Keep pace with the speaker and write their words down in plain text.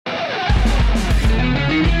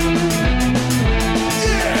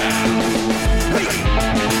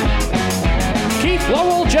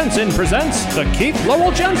Jensen presents The Keith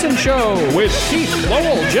Lowell Jensen Show with Keith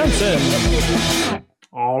Lowell Jensen.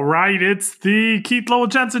 All right, it's the Keith Lowell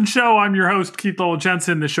Jensen Show. I'm your host, Keith Lowell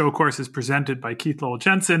Jensen. The show, of course, is presented by Keith Lowell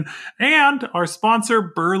Jensen and our sponsor,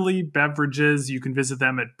 Burley Beverages. You can visit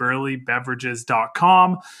them at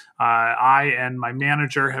burleybeverages.com. I and my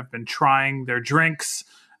manager have been trying their drinks,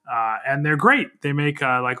 and they're great. They make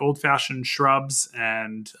like old-fashioned shrubs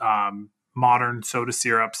and modern soda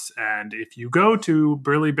syrups. And if you go to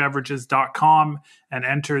burleybeverages.com and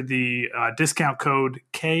enter the discount code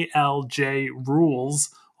KLJ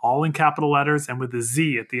Rules, all in capital letters and with a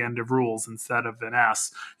Z at the end of rules instead of an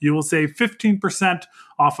S, you will save 15%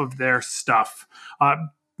 off of their stuff.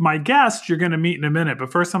 My guest you're going to meet in a minute,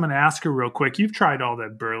 but first I'm going to ask her real quick. You've tried all the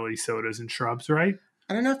Burley sodas and shrubs, right?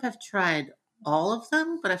 I don't know if I've tried all of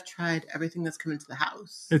them, but I've tried everything that's come into the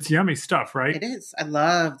house. It's yummy stuff, right? It is. I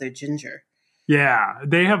love their ginger. Yeah,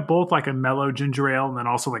 they have both like a mellow ginger ale and then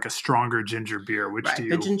also like a stronger ginger beer. Which do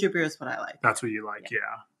you? The ginger beer is what I like. That's what you like,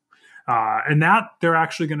 yeah. And that they're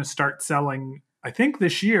actually going to start selling, I think,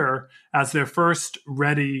 this year as their first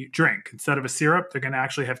ready drink. Instead of a syrup, they're going to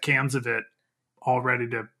actually have cans of it all ready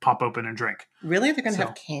to pop open and drink. Really? They're going to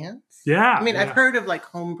have cans? Yeah. I mean, I've heard of like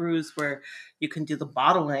home brews where you can do the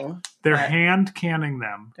bottling. They're hand canning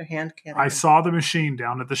them. They're hand canning. I saw the machine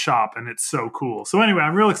down at the shop and it's so cool. So anyway,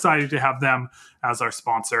 I'm real excited to have them as our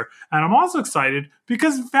sponsor. And I'm also excited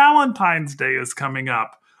because Valentine's Day is coming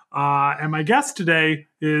up. And my guest today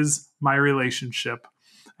is my relationship.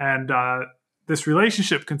 And this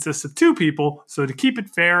relationship consists of two people. So to keep it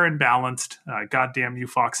fair and balanced, goddamn you,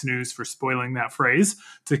 Fox News, for spoiling that phrase.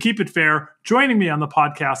 To keep it fair, joining me on the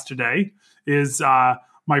podcast today is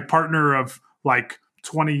my partner of like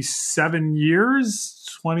 27 years,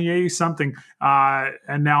 28 something,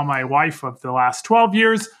 and now my wife of the last 12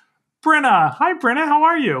 years, Bryna. Hi, Bryna. How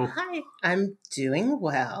are you? Hi. I'm doing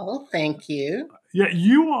well. Thank you. Yeah,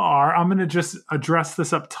 you are. I'm going to just address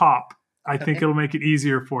this up top. I think it'll make it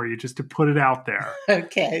easier for you just to put it out there.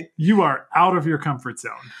 Okay. You are out of your comfort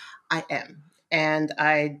zone. I am. And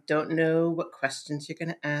I don't know what questions you're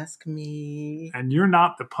going to ask me. And you're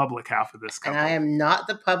not the public half of this couple. And I am not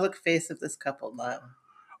the public face of this couple, no.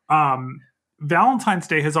 Valentine's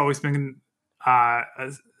Day has always been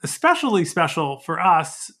especially special for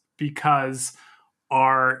us because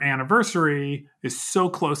our anniversary is so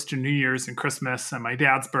close to New Year's and Christmas and my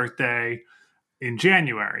dad's birthday in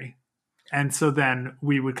January. And so then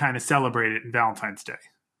we would kind of celebrate it in Valentine's Day.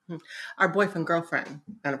 Our boyfriend-girlfriend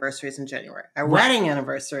anniversary is in January. Our wedding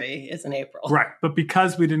anniversary is in April. Right. But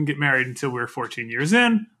because we didn't get married until we were 14 years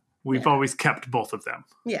in, we've always kept both of them.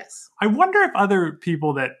 Yes. I wonder if other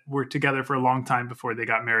people that were together for a long time before they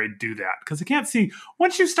got married do that. Because I can't see,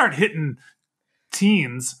 once you start hitting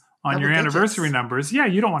teens on your anniversary numbers,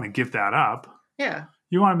 you don't want to give that up. Yeah.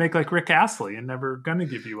 You want to make like Rick Astley and never going to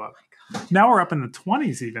give you up. Now we're up in the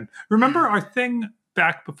 20s even. Remember our thing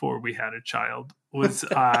back before we had a child was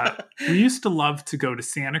we used to love to go to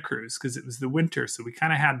Santa Cruz because it was the winter. So we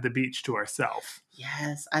kind of had the beach to ourselves.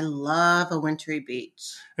 Yes, I love a wintry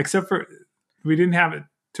beach. Except for we didn't have it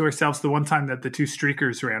to ourselves the one time that the two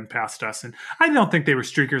streakers ran past us. And I don't think they were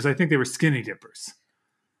streakers. I think they were skinny dippers.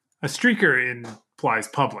 A streaker implies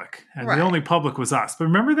public. And the only public was us. But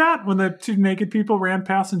remember that when the two naked people ran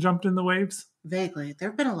past and jumped in the waves? Vaguely. There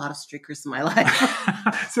have been a lot of streakers in my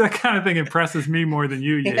life. So that kind of thing impresses me more than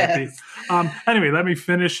you, Yes. Anyway, let me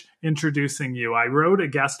finish introducing you. I wrote a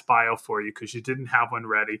guest bio for you because you didn't have one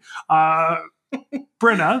ready.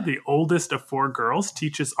 Bryna, the oldest of four girls,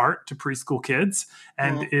 teaches art to preschool kids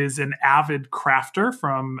and is an avid crafter,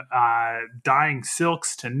 from dyeing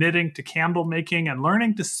silks to knitting to candle making and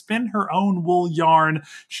learning to spin her own wool yarn.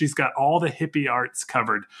 She's got all the hippie arts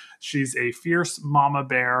covered. She's a fierce mama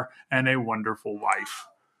bear and a wonderful wife.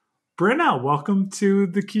 Bryna, welcome to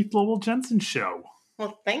the Keith Lowell Jensen Show.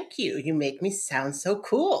 Well, thank you. You make me sound so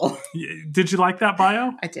cool. Did you like that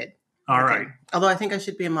bio? I did. All right. Although I think I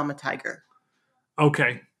should be a mama tiger.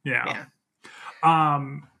 Okay. Yeah.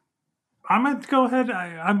 I'm going to go ahead.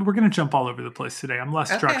 We're going to jump all over the place today. I'm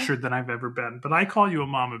less structured than I've ever been, but I call you a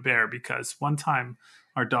mama bear because one time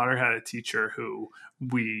our daughter had a teacher who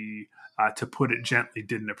we, to put it gently,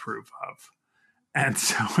 didn't approve of. And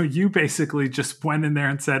so you basically just went in there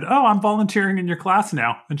and said, "Oh, I'm volunteering in your class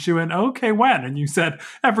now." And she went, "Okay, when?" And you said,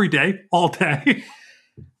 "Every day, all day."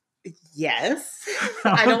 Yes.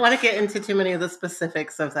 I don't want to get into too many of the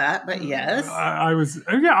specifics of that, but yes.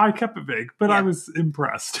 I kept it vague, but I was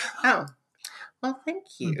impressed. Oh, well, thank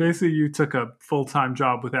you. Basically, you took a full-time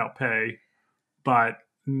job without pay, but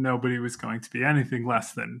nobody was going to be anything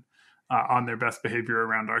less than on their best behavior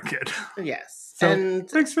around our kid. Yes. So and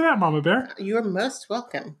thanks for that, Mama Bear. You're most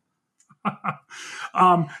welcome.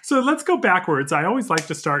 So let's go backwards. I always like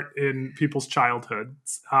to start in people's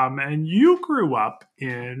childhoods. And you grew up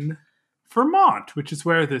in Vermont, which is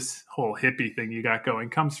where this whole hippie thing you got going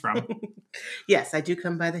comes from. Yes, I do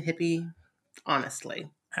come by the hippie, honestly.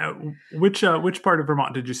 Which part of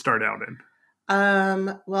Vermont did you start out in?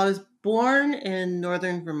 Well, I was born in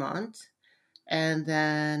northern Vermont, and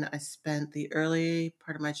then I spent the early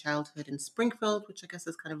part of my childhood in Springfield, which I guess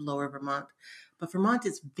is kind of lower Vermont. But Vermont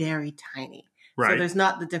is very tiny. Right. So there's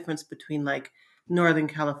not the difference between like Northern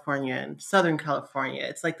California and Southern California.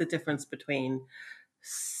 It's like the difference between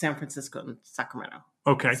San Francisco and Sacramento.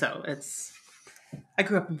 Okay. So I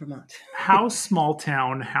grew up in Vermont. How small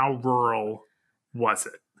town, how rural was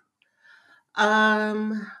it?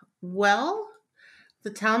 Well, the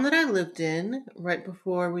town that I lived in right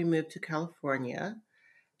before we moved to California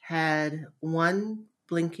had one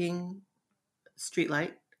blinking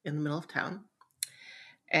streetlight in the middle of town.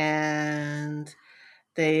 And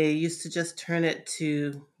they used to just turn it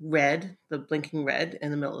to red, the blinking red, in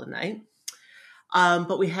the middle of the night.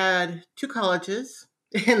 But we had 2 colleges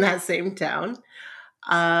in that same town.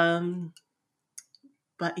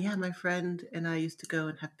 But yeah, my friend and I used to go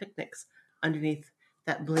and have picnics underneath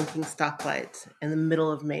that blinking stoplight in the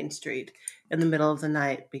middle of Main Street in the middle of the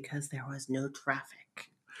night because there was no traffic.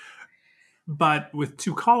 But with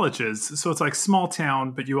 2 colleges, so it's like small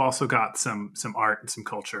town, but you also got some art and some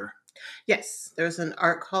culture. Yes, there was an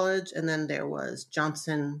art college, and then there was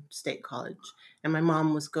Johnson State College. And my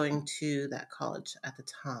mom was going to that college at the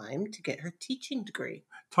time to get her teaching degree.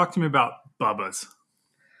 Talk to me about Bubba's.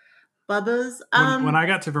 Bubba's? When I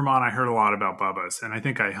got to Vermont, I heard a lot about Bubba's, and I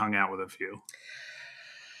think I hung out with a few.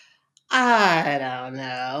 I don't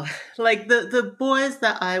know. Like the boys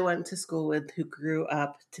that I went to school with who grew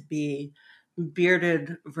up to be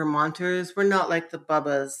bearded Vermonters were not like the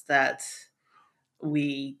Bubbas that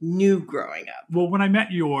we knew growing up. Well, when I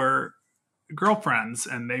met your girlfriends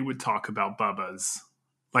and they would talk about Bubba's,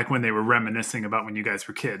 like when they were reminiscing about when you guys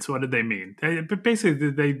were kids, what did they mean? But basically,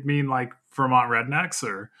 did they mean like Vermont rednecks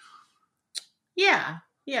or? Yeah.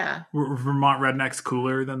 Were Vermont rednecks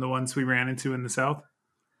cooler than the ones we ran into in the South?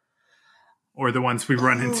 Or the ones we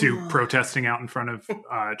run into protesting out in front of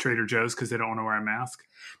Trader Joe's because they don't want to wear a mask?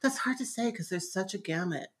 That's hard to say because there's such a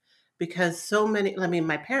gamut. Because so many,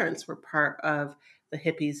 my parents were part of the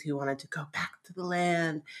hippies who wanted to go back to the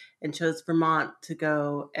land and chose Vermont to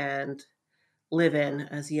go and live in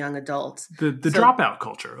as young adults. The dropout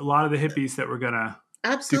culture. A lot of the hippies that were going to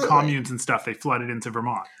do communes and stuff, they flooded into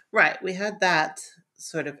Vermont. Right. We had that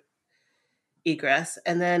sort of egress.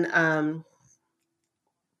 And then,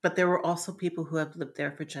 but there were also people who have lived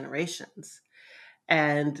there for generations.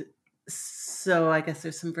 And so I guess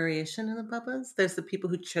there's some variation in the Bubbas. There's the people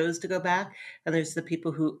who chose to go back, and there's the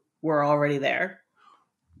people who were already there.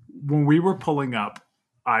 When we were pulling up,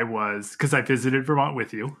 because I visited Vermont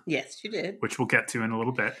with you. Yes, you did. Which we'll get to in a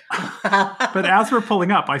little bit. But as we're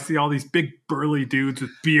pulling up, I see all these big burly dudes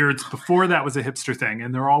with beards. Before that was a hipster thing.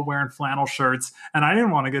 And they're all wearing flannel shirts. And I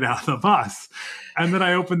didn't want to get out of the bus. And then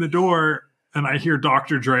I opened the door and I hear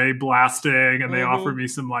Dr. Dre blasting. And they offer me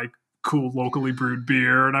some like cool locally brewed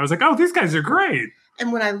beer. And I was like, oh, these guys are great.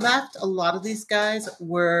 And when I left, a lot of these guys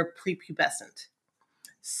were prepubescent.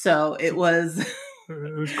 So it was...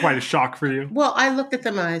 It was quite a shock for you. Well, I looked at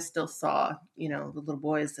them and I still saw, the little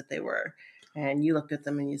boys that they were. And you looked at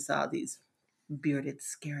them and you saw these bearded,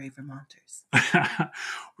 scary Vermonters.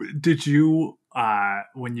 Did you,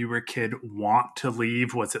 when you were a kid, want to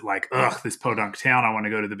leave? Was it like, ugh, this podunk town, I want to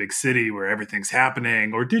go to the big city where everything's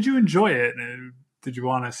happening? Or did you enjoy it? Did you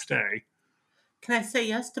want to stay? Can I say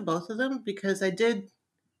yes to both of them? Because I did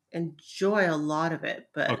enjoy a lot of it.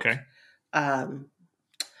 But okay.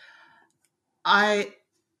 I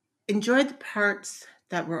enjoyed the parts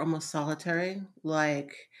that were almost solitary.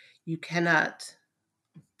 Like, you cannot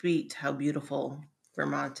beat how beautiful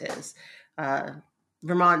Vermont is.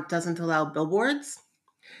 Vermont doesn't allow billboards.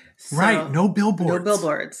 So right. No billboards. No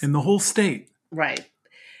billboards. In the whole state. Right.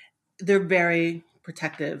 They're very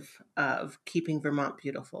protective of keeping Vermont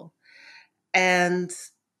beautiful. And,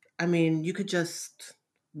 you could just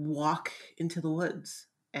walk into the woods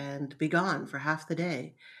and be gone for half the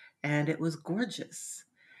day. And it was gorgeous.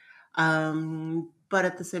 But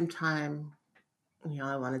at the same time,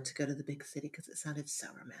 I wanted to go to the big city because it sounded so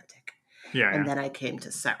romantic. Yeah. And then I came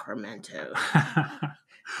to Sacramento.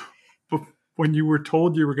 But when you were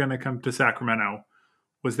told you were going to come to Sacramento,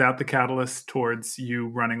 was that the catalyst towards you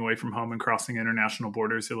running away from home and crossing international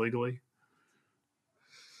borders illegally?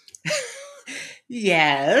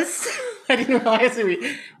 Yes. I didn't realize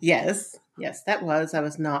Yes, that was. I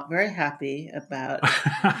was not very happy about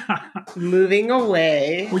moving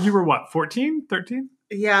away. Well, you were what, 14, 13?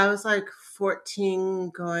 Yeah, I was like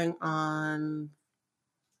 14 going on.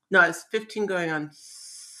 No, I was 15 going on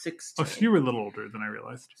 16. Oh, so you were a little older than I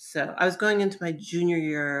realized. So I was going into my junior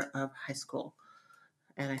year of high school,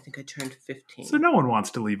 and I think I turned 15. So no one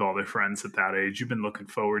wants to leave all their friends at that age. You've been looking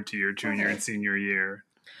forward to your junior Okay. and senior year.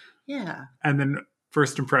 Yeah. And then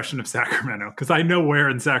first impression of Sacramento, because I know where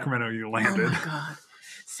in Sacramento you landed. Oh my God.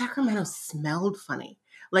 Sacramento smelled funny.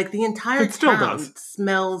 Like the entire It still town does.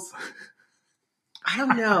 smells. I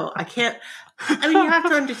don't know. I can't. I mean, you have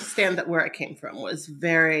to understand that where I came from was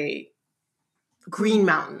very green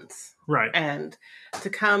mountains. Right. And to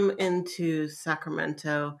come into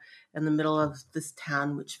Sacramento in the middle of this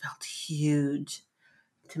town, which felt huge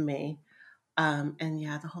to me. And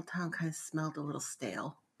yeah, the whole town kind of smelled a little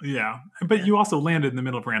stale. Yeah. But you also landed in the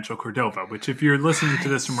middle of Rancho Cordova, which if you're listening to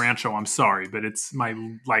this from Rancho, I'm sorry, but it's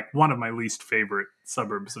one of my least favorite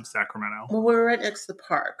suburbs of Sacramento. Well, we were right next to the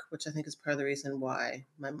park, which I think is part of the reason why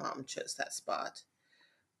my mom chose that spot.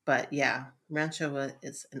 But yeah, Rancho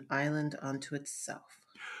is an island unto itself.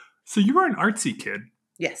 So you were an artsy kid.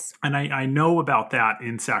 Yes. And I know about that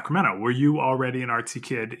in Sacramento. Were you already an artsy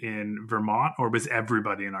kid in Vermont, or was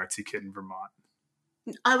everybody an artsy kid in Vermont?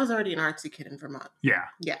 I was already an artsy kid in Vermont. Yeah.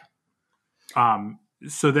 Yeah.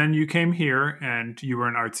 So then you came here and you were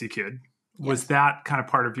an artsy kid. Yes. Was that kind of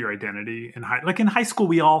part of your identity in high school?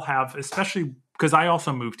 We all have, especially because I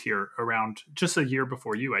also moved here around just a year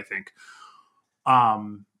before you, I think.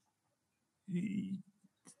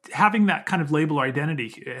 Having that kind of label or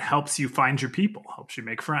identity, it helps you find your people, helps you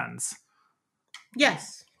make friends.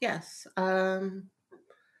 Yes. Yes.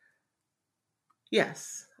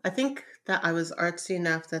 Yes. I think that I was artsy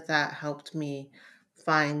enough that helped me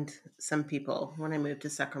find some people when I moved to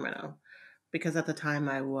Sacramento, because at the time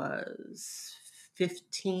I was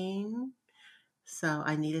 15, so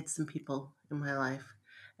I needed some people in my life,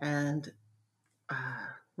 and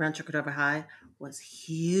Rancho Cordova High was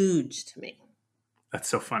huge to me. That's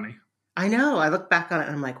so funny. I know. I look back on it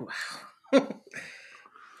and I'm like,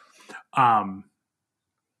 wow.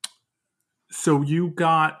 So you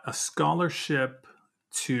got a scholarship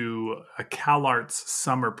to a CalArts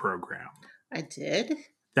summer program. I did.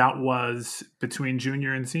 That was between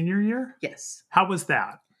junior and senior year? Yes. How was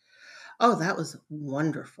that? Oh, that was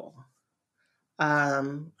wonderful. I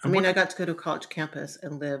got to go to a college campus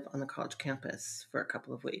and live on the college campus for a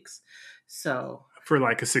couple of weeks. So for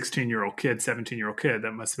like a 16-year-old kid, 17-year-old kid,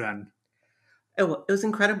 that must have been. It was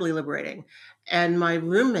incredibly liberating. And my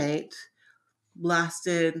roommate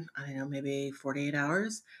lasted, I don't know, maybe 48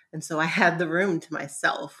 hours. And so I had the room to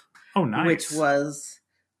myself. Oh, nice. Which was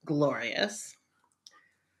glorious.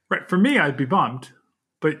 Right. For me, I'd be bummed.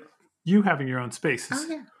 But you having your own space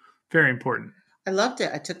is very important. I loved it.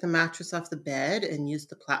 I took the mattress off the bed and used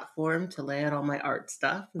the platform to lay out all my art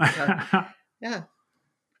stuff. So, yeah.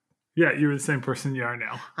 Yeah, you're the same person you are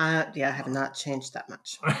now. I have not changed that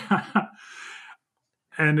much.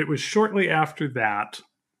 And it was shortly after that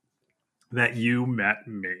you met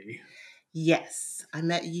me. Yes. I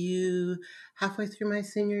met you halfway through my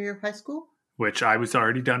senior year of high school. Which I was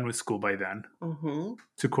already done with school by then. Mm-hmm.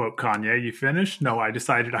 To quote Kanye, you finished? No, I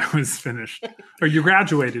decided I was finished. Or you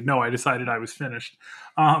graduated? No, I decided I was finished.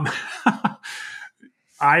 I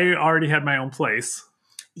already had my own place.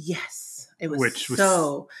 Yes. It was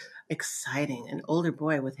so exciting. An older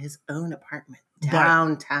boy with his own apartment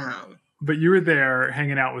downtown. But you were there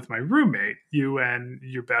hanging out with my roommate, you and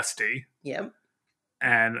your bestie. Yep.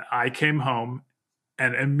 And I came home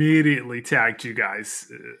and immediately tagged you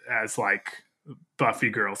guys as like Buffy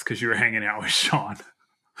girls because you were hanging out with Sean.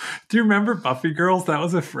 Do you remember Buffy girls? That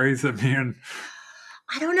was a phrase that me and...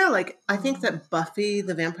 I don't know. Like, I think that Buffy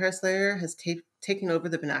the Vampire Slayer has taken over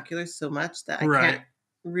the vernacular so much that I can't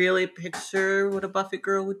really picture what a Buffy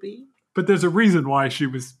girl would be. But there's a reason why she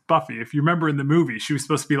was Buffy. If you remember in the movie, she was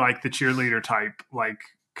supposed to be like the cheerleader type, like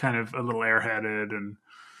kind of a little airheaded,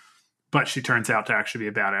 but she turns out to actually be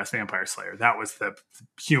a badass vampire slayer. That was the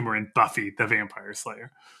humor in Buffy the Vampire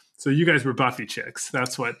Slayer. So you guys were Buffy chicks.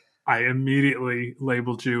 That's what I immediately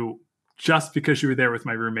labeled you, just because you were there with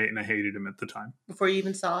my roommate and I hated him at the time. Before you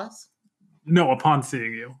even saw us? No, upon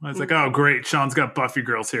seeing you. I was like, oh, great. Sean's got Buffy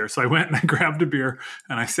girls here. So I went and I grabbed a beer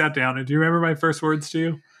and I sat down. And do you remember my first words to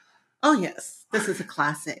you? Oh, yes. This is a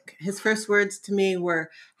classic. His first words to me were,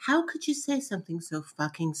 how could you say something so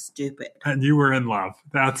fucking stupid? And you were in love.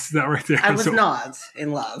 That's that right there. I was not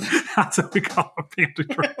in love. That's what we call a panty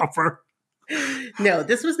dropper. No,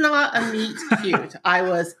 this was not a meet cute. I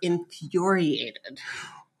was infuriated.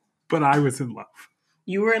 But I was in love.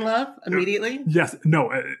 You were in love immediately? Yes.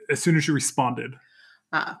 No, as soon as you responded.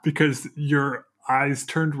 Because your eyes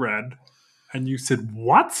turned red, and you said,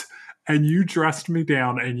 "What?" And you dressed me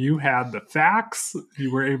down, and you had the facts.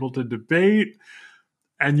 You were able to debate,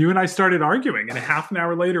 and you and I started arguing. And a half an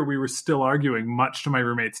hour later, we were still arguing, much to my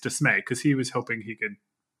roommate's dismay, because he was hoping he could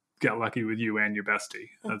get lucky with you and your bestie.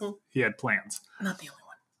 He had plans. Not the only one.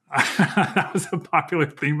 That was a popular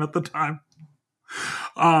theme at the time.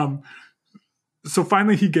 So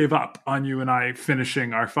finally he gave up on you and I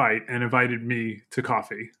finishing our fight and invited me to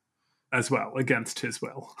coffee as well, against his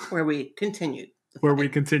will. Where we continued.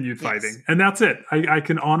 Fighting. And that's it. I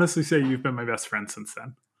can honestly say you've been my best friend since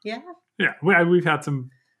then. Yeah. Yeah. We've had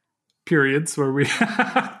some periods where we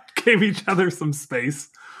gave each other some space.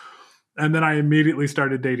 And then I immediately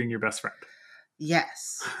started dating your best friend.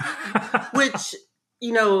 Yes. Which,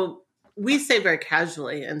 we say very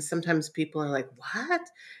casually, and sometimes people are like, what?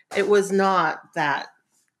 It was not that.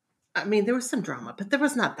 I mean, there was some drama, but there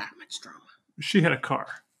was not that much drama. She had a car.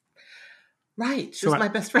 Right. She was my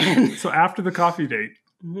best friend. So after the coffee date,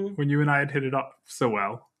 when you and I had hit it up so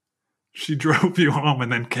well, she drove you home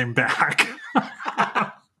and then came back.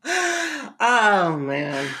 Oh,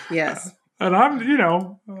 man. Yes. And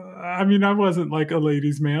I wasn't like a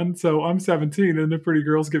ladies' man, so I'm 17 and the pretty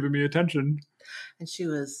girl's giving me attention. And she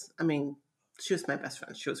was my best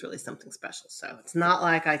friend. She was really something special. So it's not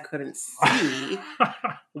like I couldn't see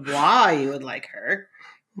why you would like her.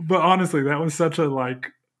 But honestly, that was such a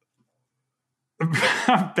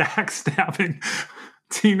backstabbing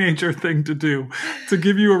teenager thing to do, to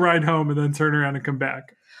give you a ride home and then turn around and come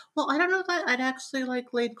back. Well, I don't know if I'd actually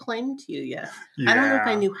laid claim to you yet. Yeah. I don't know if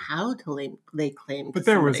I knew how to lay claim to But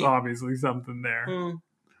there somebody. was obviously something there.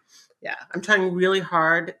 Yeah, I'm trying really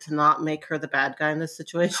hard to not make her the bad guy in this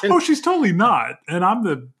situation. Oh, she's totally not. And I'm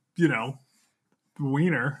the,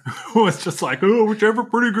 wiener who was just like, oh, whichever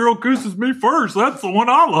pretty girl kisses me first, that's the one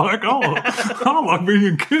I like. I like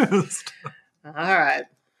being kissed. All right.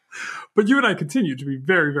 But you and I continued to be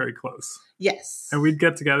very, very close. Yes. And we'd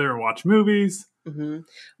get together and watch movies. Mm-hmm.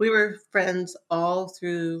 We were friends all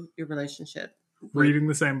through your relationship. Reading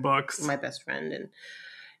the same books. My best friend. And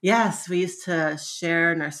yes, we used to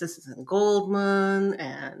share Narcissus and Goldman.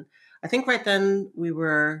 And I think right then we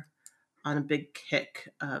were on a big kick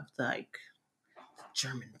of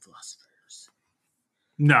German philosophers.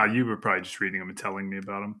 No, you were probably just reading them and telling me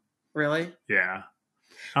about them. Really? Yeah.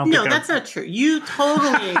 No, that's not true. You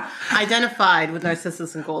totally identified with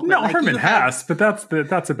Narcissus and Goldman. No, Herman Hesse, but that's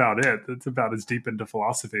about it. That's about as deep into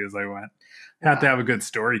philosophy as I went. Had to have a good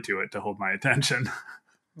story to it to hold my attention.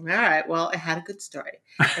 All right. Well, it had a good story.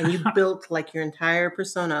 And you built your entire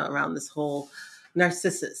persona around this whole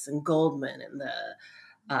Narcissus and Goldman and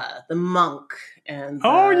the monk. And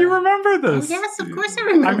you remember this? Oh, yes, of course I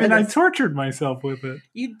remember this. I tortured myself with it.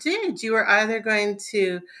 You did. You were either going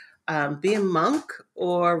to be a monk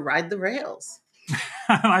or ride the rails.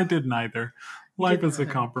 I did neither. Life is a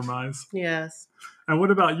compromise. Yes. And what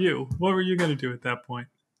about you? What were you going to do at that point?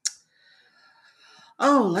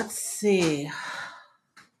 Oh, let's see. I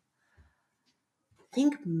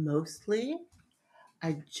think mostly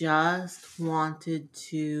I just wanted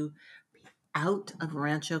to be out of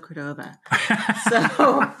Rancho Cordova.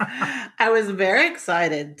 So I was very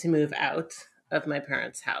excited to move out of my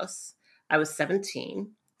parents' house. I was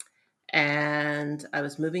 17. And I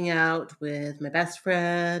was moving out with my best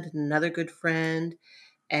friend, another good friend.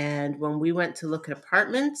 And when we went to look at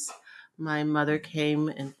apartments, my mother came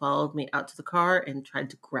and followed me out to the car and tried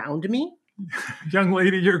to ground me. Young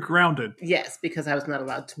lady, you're grounded. Yes, because I was not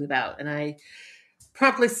allowed to move out. And I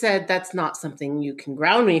promptly said, that's not something you can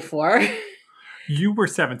ground me for. You were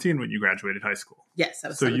 17 when you graduated high school. Yes, I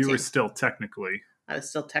was 17. So you were still technically... I was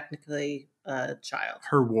still technically a child.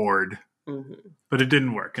 Her ward. Mm-hmm. But it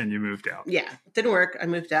didn't work and you moved out. Yeah, it didn't work. I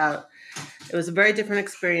moved out. It was a very different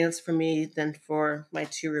experience for me than for my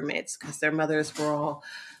two roommates because their mothers were all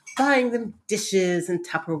buying them dishes and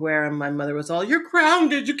Tupperware. And my mother was all, you're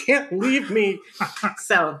grounded. You can't leave me.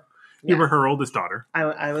 So you were her oldest daughter.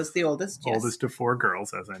 I was the oldest. Yes. Oldest of 4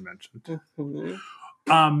 girls, as I mentioned.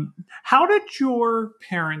 Mm-hmm. How did your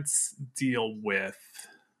parents deal with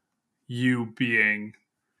you being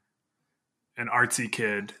an artsy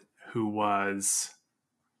kid who was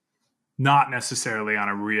not necessarily on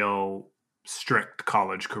a real strict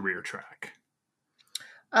college career track?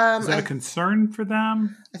 Is that a concern for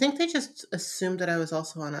them? I think they just assumed that I was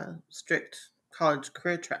also on a strict college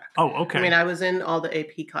career track. Oh, okay. I mean, I was in all the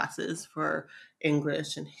AP classes for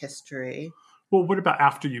English and history. Well, what about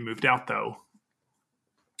after you moved out, though?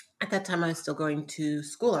 At that time, I was still going to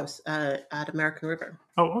school. I was at American River.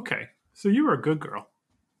 Oh, okay. So you were a good girl.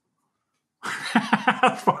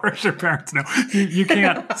 As far as your parents know, you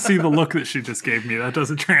can't see the look that she just gave me. That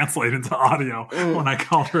doesn't translate into audio. When I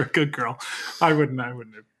called her a good girl, I wouldn't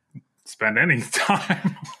spend any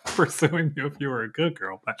time pursuing you if you were a good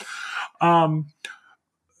girl. But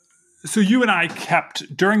so you and I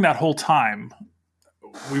kept, during that whole time,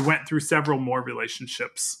 we went through several more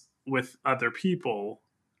relationships with other people.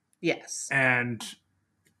 Yes. And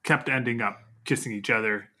kept ending up kissing each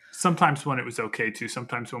other. Sometimes when it was okay to,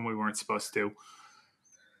 sometimes when we weren't supposed to.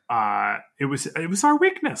 It was our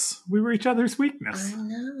weakness. We were each other's weakness. I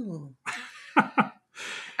know.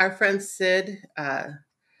 Our friend Sid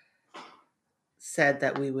said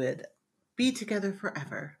that we would be together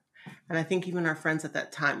forever. And I think even our friends at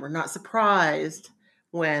that time were not surprised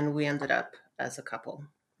when we ended up as a couple.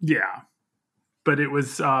 Yeah. But it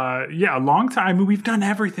was, a long time. I mean, we've done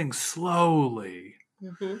everything slowly.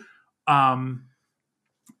 Mm-hmm.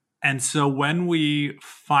 And so when we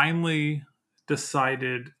finally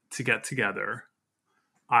decided to get together,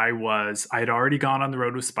 I had already gone on the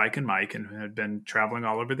road with Spike and Mike and had been traveling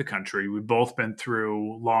all over the country. We'd both been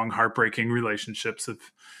through long, heartbreaking relationships of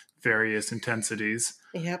various intensities.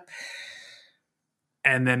 Yep.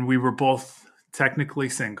 And then we were both technically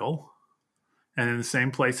single and in the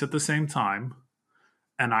same place at the same time.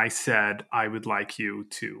 And I said, I would like you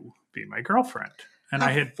to be my girlfriend.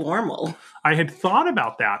 And formal. I had thought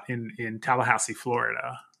about that in Tallahassee,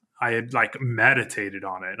 Florida. I had meditated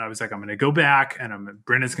on it. And I was like, I'm going to go back and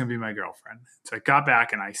Bryna's going to be my girlfriend. So I got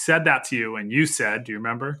back and I said that to you. And you said, do you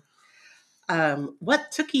remember?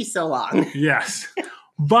 What took you so long? Yes.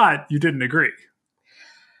 But you didn't agree.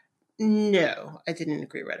 No, I didn't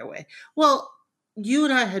agree right away. Well, you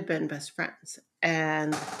and I had been best friends.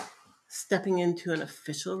 And stepping into an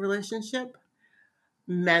official relationship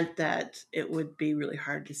meant that it would be really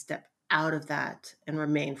hard to step out of that and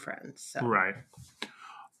remain friends. So. Right.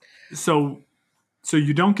 So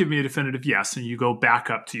you don't give me a definitive yes, and you go back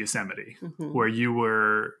up to Yosemite, where you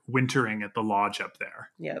were wintering at the lodge up there.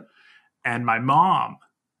 Yep. And my mom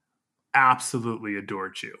absolutely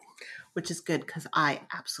adored you. Which is good, because I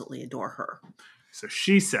absolutely adore her. So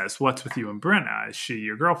she says, what's with you and Bryna? Is she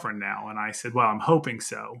your girlfriend now? And I said, well, I'm hoping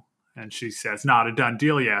so. And she says, not a done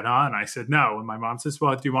deal yet, huh? And I said, no. And my mom says,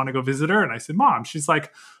 well, do you want to go visit her? And I said, Mom, she's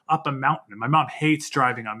up a mountain. And my mom hates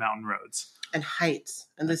driving on mountain roads. And heights.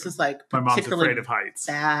 And this is my mom's afraid of heights.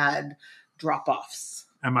 Bad drop-offs.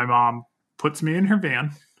 And my mom puts me in her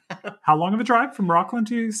van. How long of a drive from Rockland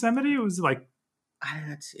to Yosemite? It was I don't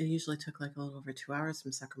know. It usually took a little over 2 hours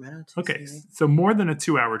from Sacramento to okay, Yosemite. So more than a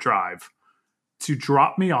 2-hour drive to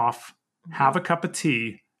drop me off, have a cup of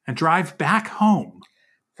tea, and drive back home.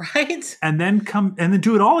 Right? And then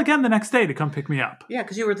do it all again the next day to come pick me up. Yeah,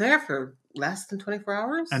 because you were there for less than 24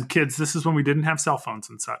 hours. And kids, this is when we didn't have cell phones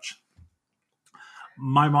and such.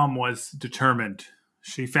 My mom was determined.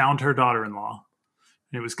 She found her daughter-in-law.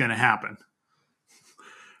 And it was going to happen.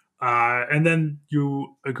 And then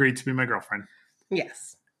you agreed to be my girlfriend.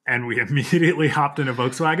 Yes. And we immediately hopped in a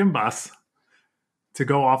Volkswagen bus to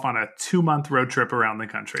go off on a 2-month road trip around the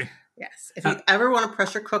country. Yes. If you ever want to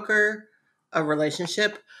pressure cooker a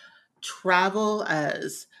relationship, travel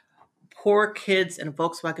as poor kids in a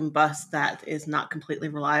Volkswagen bus that is not completely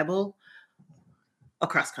reliable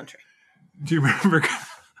across country. Do you remember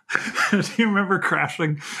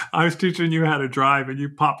crashing? I was teaching you how to drive and you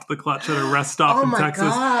popped the clutch at a rest stop in Texas.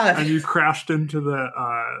 God. And you crashed into the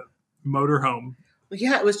motorhome.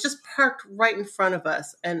 Yeah, it was just parked right in front of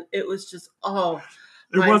us. And it was just,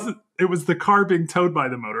 it was the car being towed by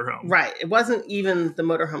the motorhome. Right. It wasn't even the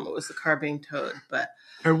motorhome. It was the car being towed.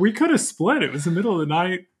 And we could have split. It was the middle of the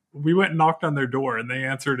night. We went and knocked on their door and they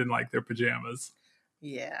answered in their pajamas.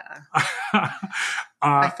 Yeah.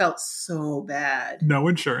 I felt so bad. No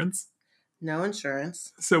insurance. No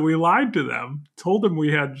insurance. So we lied to them, told them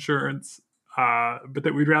we had insurance, but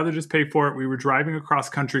that we'd rather just pay for it. We were driving across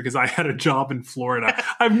country because I had a job in Florida.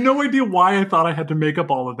 I have no idea why I thought I had to make up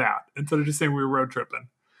all of that instead of just saying we were road tripping.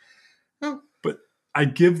 Oh. But I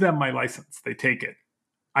give them my license. They take it.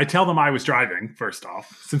 I tell them I was driving, first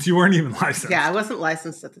off, since you weren't even licensed. Yeah, I wasn't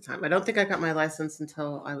licensed at the time. I don't think I got my license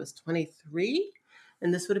until I was 23.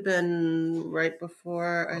 And this would have been right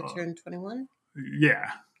before I turned 21? Yeah.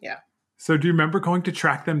 Yeah. So do you remember going to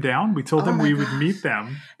track them down? We told them we would meet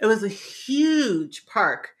them. It was a huge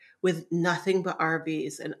park with nothing but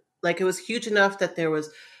RVs. And it was huge enough that there was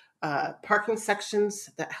parking sections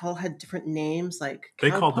that all had different names. They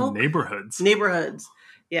called them neighborhoods. Neighborhoods,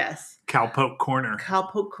 yes. Cowpoke Corner.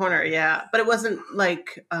 Cowpoke Corner, yeah. But it wasn't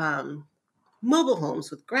mobile homes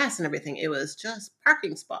with grass and everything. It was just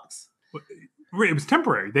parking spots. It was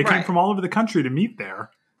temporary. They came from all over the country to meet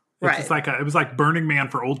there. It's just it was like Burning Man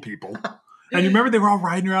for old people. And you remember they were all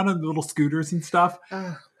riding around on the little scooters and stuff?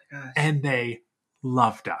 Oh, my gosh. And they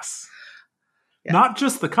loved us. Yeah. Not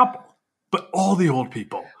just the couple, but all the old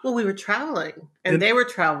people. Well, we were traveling, and they were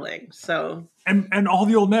traveling, so... And all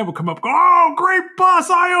the old men would come up and go, oh, great bus!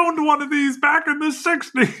 I owned one of these back in the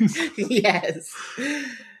 60s. Yes.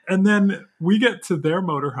 And then we get to their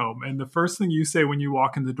motorhome, and the first thing you say when you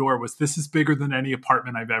walk in the door was, this is bigger than any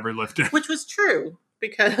apartment I've ever lived in. Which was true,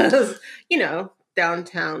 because,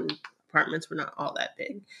 downtown apartments were not all that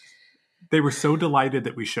big. They were so delighted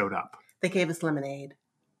that we showed up. They gave us lemonade.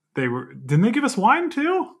 Didn't they give us wine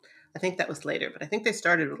too? I think that was later, but I think they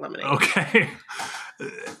started with lemonade. Okay.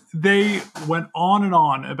 They went on and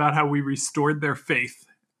on about how we restored their faith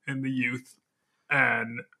in the youth.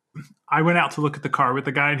 And I went out to look at the car with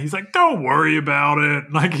the guy, and he's like, don't worry about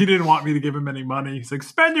it. Like, he didn't want me to give him any money. He's like,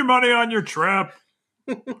 spend your money on your trip.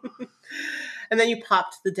 And then you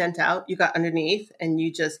popped the dent out. You got underneath, and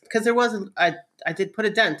you just... Because there was... I did put a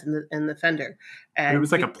dent in the fender. And it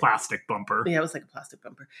was like a plastic bumper. Yeah, it was like a plastic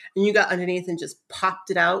bumper. And you got underneath and just popped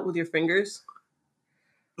it out with your fingers.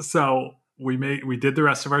 So we did the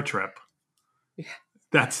rest of our trip. Yeah.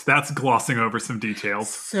 That's glossing over some details.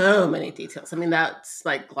 So many details. I mean, that's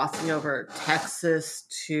like glossing over Texas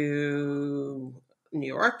to New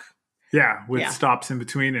York. Yeah, with stops in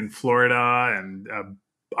between in Florida and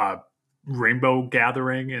a rainbow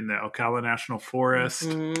gathering in the Ocala National Forest.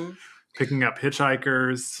 Mm-hmm. Picking up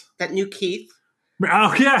hitchhikers. That new Keith.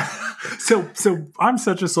 Oh, yeah. So I'm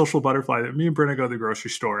such a social butterfly that me and Bryna go to the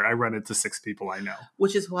grocery store. I run into 6 people I know.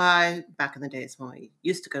 Which is why back in the days when we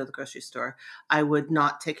used to go to the grocery store, I would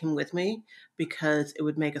not take him with me because it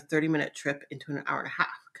would make a 30-minute trip into an hour and a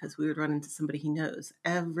half because we would run into somebody he knows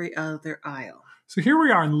every other aisle. So here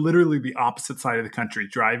we are on literally the opposite side of the country,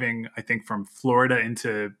 driving, I think, from Florida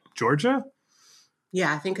into Georgia.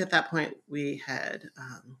 Yeah, I think at that point we had...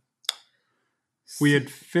 we had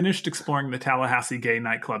finished exploring the Tallahassee gay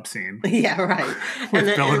nightclub scene. Yeah, right.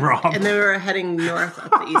 With Bill and Rob. And they were heading north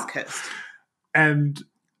up the East Coast. And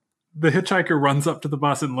the hitchhiker runs up to the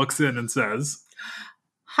bus and looks in and says,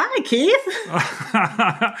 hi, Keith.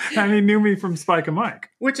 And he knew me from Spike and Mike.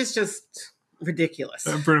 Which is just ridiculous.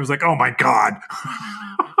 And Bryna was like, oh my God.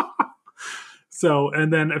 So,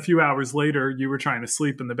 and then a few hours later, you were trying to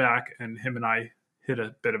sleep in the back, and him and I hit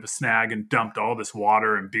a bit of a snag and dumped all this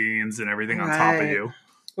water and beans and everything on top of you.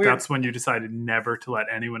 That's when you decided never to let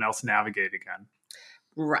anyone else navigate again.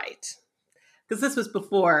 Right. Because this was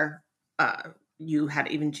before you had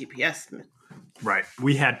even GPS. Right.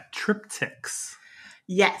 We had triptychs.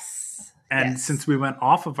 Yes. And since we went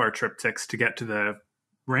off of our triptychs to get to the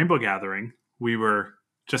rainbow gathering, we were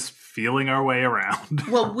just feeling our way around.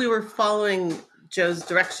 Well, we were following Joe's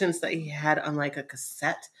directions that he had on like a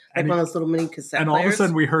cassette. Like one of those little mini cassette players. All of a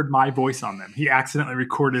sudden we heard my voice on them. He accidentally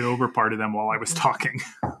recorded over part of them while I was talking.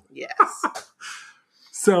 Yes.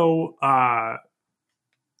 So,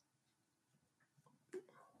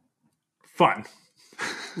 fun.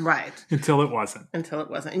 Right. Until it wasn't.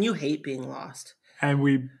 And you hate being lost. And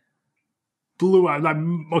we blew out.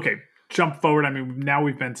 Okay, jump forward. I mean, now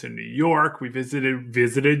we've been to New York. We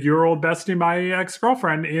visited your old bestie, my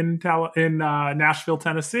ex-girlfriend, in Nashville,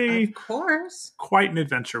 Tennessee. Of course. Quite an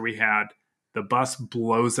adventure we had. The bus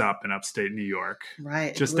blows up in upstate New York.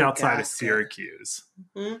 Right. Just outside of Syracuse.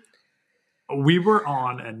 Mm-hmm. We were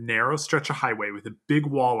on a narrow stretch of highway with a big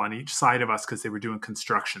wall on each side of us because they were doing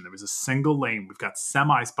construction. There was a single lane. We've got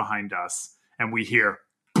semis behind us, and we hear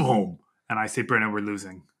boom. And I say, Bryna, we're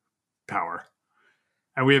losing power.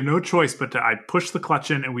 And we have no choice but I push the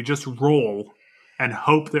clutch in and we just roll and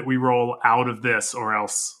hope that we roll out of this or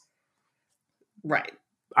else. Right.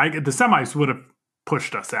 The semis would have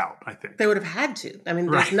pushed us out, I think. They would have had to. I mean,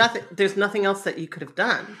 there's nothing else that you could have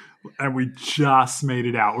done. And we just made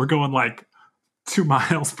it out. We're going like 2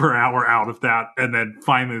 miles per hour out of that. And then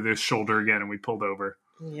finally this shoulder again and we pulled over.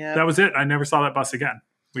 Yeah. That was it. I never saw that bus again.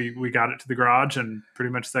 We got it to the garage and pretty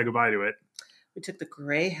much said goodbye to it. We took the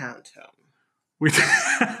Greyhound home. We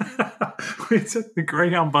took the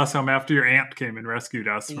Greyhound bus home after your aunt came and rescued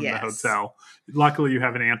us from the hotel. Luckily, you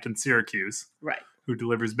have an aunt in Syracuse. Right. Who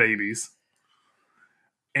delivers babies.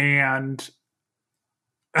 And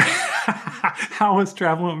how was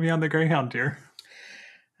traveling with me on the Greyhound, dear?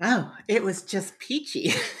 Oh, it was just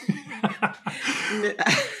peachy.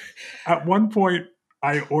 At one point,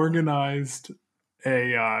 I organized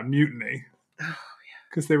a mutiny. Oh, yeah.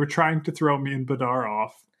 Because they were trying to throw me and Badar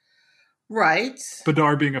off. Right.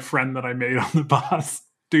 Badar being a friend that I made on the bus.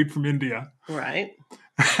 Dude from India. Right.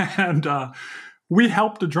 And we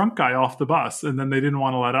helped a drunk guy off the bus. And then they didn't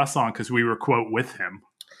want to let us on because we were, quote, with him.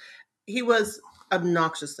 He was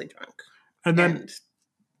obnoxiously drunk. And then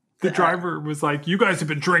The driver was like, "You guys have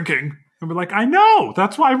been drinking," and we're like, "I know.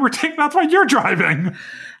 That's why that's why you're driving."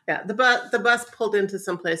 Yeah, the bus pulled into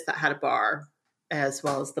some place that had a bar, as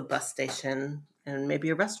well as the bus station and maybe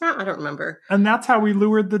a restaurant. I don't remember. And that's how we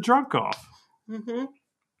lured the drunk off. Mm-hmm.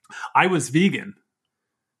 I was vegan,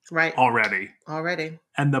 Right, already.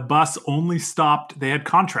 And the bus only stopped. They had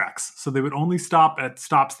contracts, so they would only stop at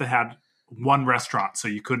stops that had one restaurant, so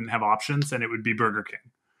you couldn't have options, and it would be Burger King.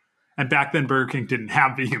 And back then, Burger King didn't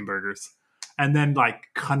have vegan burgers. And then like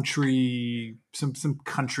some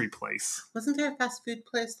country place. Wasn't there a fast food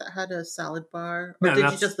place that had a salad bar? Or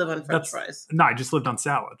did you just live on French fries? No, I just lived on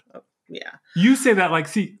salad. Oh, yeah. You say that like,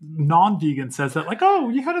 see, non-vegan says that like, oh,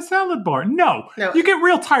 you had a salad bar. No, you get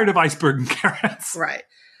real tired of iceberg and carrots. Right.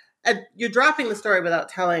 And you're dropping the story without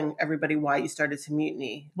telling everybody why you started to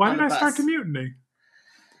mutiny. Why did I start to mutiny?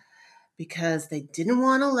 Because they didn't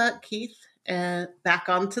want to let Keith back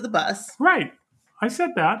onto the bus. Right. I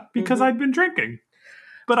said that because I'd been drinking.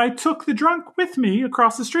 But I took the drunk with me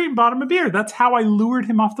across the street and bought him a beer. That's how I lured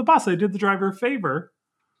him off the bus. I did the driver a favor.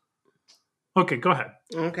 Okay, go ahead.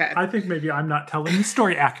 Okay. I think maybe I'm not telling the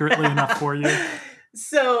story accurately enough for you.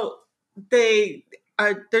 So the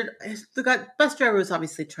bus driver was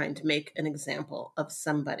obviously trying to make an example of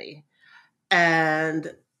somebody.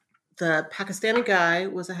 And the Pakistani guy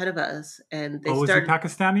was ahead of us. And was he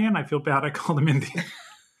Pakistani? I feel bad I called him Indian.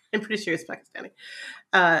 I'm pretty sure he's Pakistani.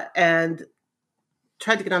 And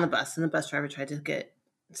tried to get on the bus. And the bus driver tried to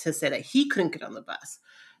say that he couldn't get on the bus.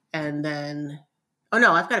 And then, oh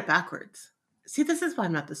no, I've got it backwards. See, this is why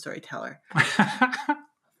I'm not the storyteller.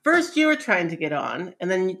 First, you were trying to get on, and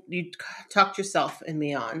then you talked yourself and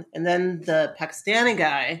me on. And then the Pakistani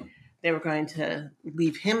guy, they were going to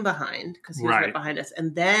leave him behind because he was right behind us.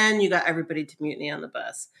 And then you got everybody to mutiny on the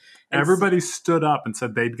bus. And everybody stood up and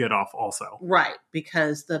said they'd get off also. Right,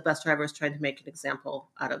 because the bus driver was trying to make an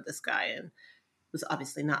example out of this guy and was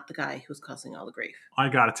obviously not the guy who was causing all the grief. I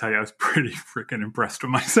got to tell you, I was pretty freaking impressed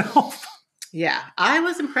with myself. Yeah, I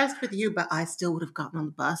was impressed with you, but I still would have gotten on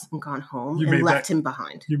the bus and gone home and left him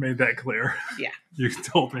behind. You made that clear. Yeah. You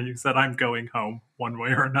told me, you said, I'm going home one way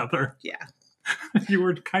or another. Yeah. You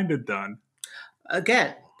were kind of done.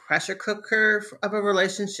 Again, pressure cooker of a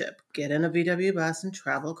relationship. Get in a VW bus and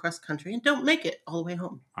travel across country and don't make it all the way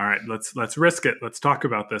home. All right, let's risk it. Let's talk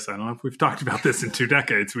about this. I don't know if we've talked about this in 2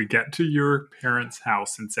 decades. We get to your parents'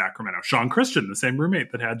 house in Sacramento. Sean Christian, the same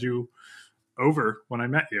roommate that had you over when I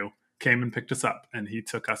met you, came and picked us up, and he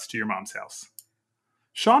took us to your mom's house.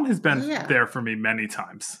 Sean has been there for me many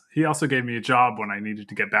times. He also gave me a job when I needed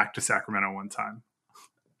to get back to Sacramento one time.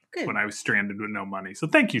 Good. When I was stranded with no money. So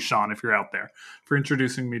thank you, Sean, if you're out there, for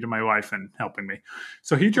introducing me to my wife and helping me.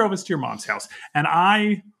 So he drove us to your mom's house, and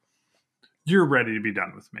you're ready to be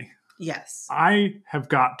done with me. Yes. I have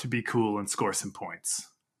got to be cool and score some points.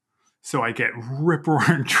 So I get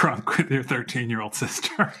rip-roaring drunk with your 13-year-old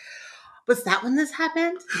sister. Was that when this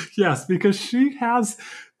happened? Yes, because she has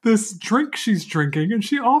this drink she's drinking, and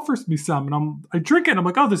she offers me some, and I drink it, and I'm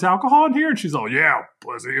like, oh, there's alcohol in here? And she's all, yeah,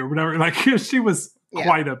 pussy, or whatever. Like, she was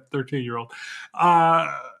quite a 13-year-old.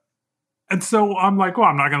 And so I'm like, well,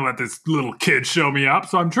 I'm not going to let this little kid show me up.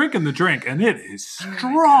 So I'm drinking the drink, and it is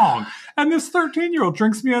strong. And this 13-year-old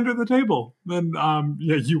drinks me under the table. And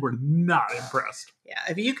you were not impressed. Yeah,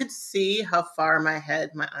 if you could see how far my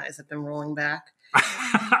eyes have been rolling back.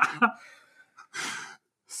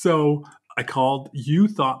 So you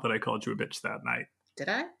thought that I called you a bitch that night. Did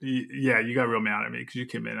I? Yeah, you got real mad at me because you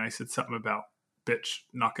came in and I said something about bitch,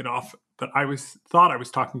 knock it off. But I thought I was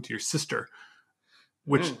talking to your sister,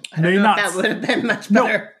 which that would have been much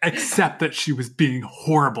better. No, except that she was being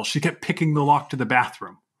horrible. She kept picking the lock to the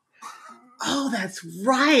bathroom. Oh, that's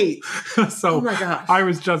right. So oh my gosh. I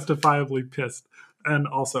was justifiably pissed and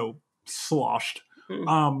also sloshed.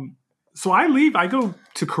 So I leave. I go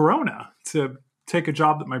to Corona to take a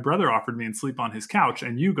job that my brother offered me and sleep on his couch,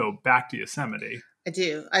 and you go back to Yosemite. I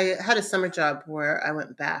do. I had a summer job where I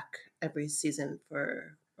went back every season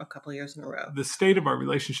for a couple of years in a row. The state of our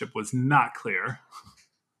relationship was not clear.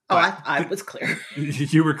 Oh, I was clear.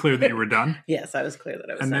 You were clear that you were done? Yes, I was clear that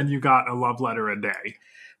I was done. And then you got a love letter a day.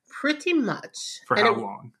 Pretty much. For how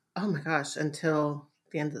long? Oh my gosh, until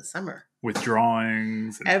the end of the summer. With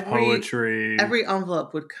drawings and poetry. Every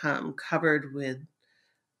envelope would come covered with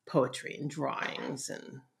poetry and drawings.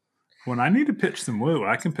 And when I need to pitch some woo,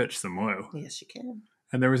 I can pitch some woo. Yes, you can.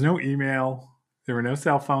 And there was no email. There were no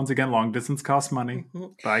cell phones. Again, long distance costs money.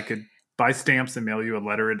 Mm-hmm. But I could buy stamps and mail you a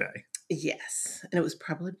letter a day. Yes. And it was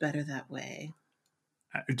probably better that way.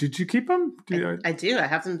 Did you keep them? I do. I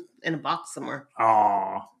have them in a box somewhere.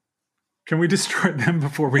 Oh. Can we destroy them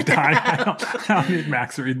before we die? I don't need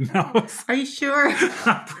Max reading those. Are you sure?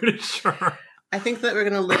 I'm pretty sure. I think that we're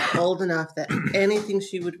going to live old enough that anything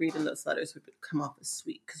she would read in those letters would come off as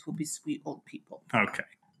sweet, because we'll be sweet old people. Okay.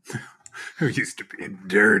 Who used to be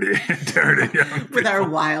dirty young people. With our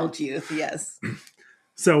wild youth, yes.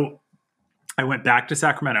 So I went back to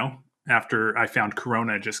Sacramento after I found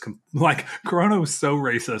Corona Corona was so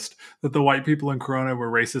racist that the white people in Corona were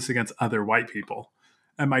racist against other white people.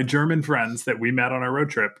 And my German friends that we met on our road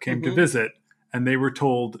trip came to visit, and they were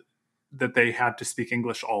told that they had to speak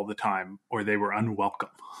English all the time or they were unwelcome.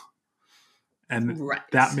 And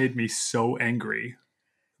that made me so angry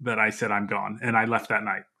that I said, I'm gone. And I left that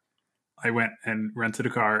night. I went and rented a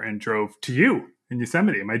car and drove to you in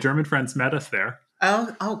Yosemite. My German friends met us there.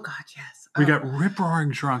 Oh God, yes. We got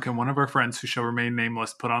rip-roaring drunk, and one of our friends, who shall remain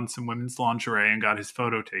nameless, put on some women's lingerie and got his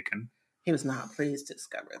photo taken. He was not pleased to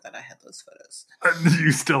discover that I had those photos.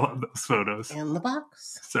 You still have those photos. In the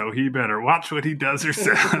box. So he better watch what he does or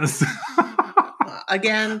says.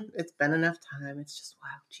 Again, it's been enough time. It's just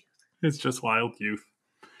wild youth. It's just wild youth.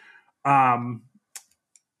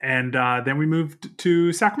 And then we moved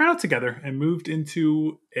to Sacramento together and moved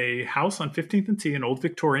into a house on 15th and T, an old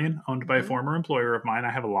Victorian owned by a former employer of mine.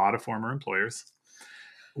 I have a lot of former employers,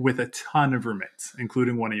 with a ton of roommates,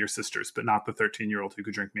 including one of your sisters, but not the 13-year-old who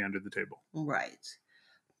could drink me under the table. Right.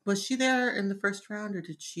 Was she there in the first round, or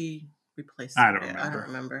did she replace somebody? I don't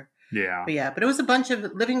remember. Yeah. But it was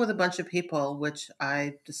living with a bunch of people, which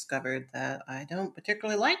I discovered that I don't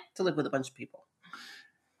particularly like to live with a bunch of people.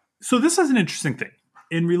 So this is an interesting thing.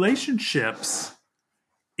 In relationships,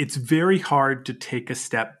 it's very hard to take a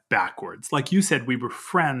step backwards. Like you said, we were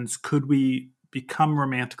friends. Could we become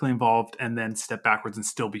romantically involved and then step backwards and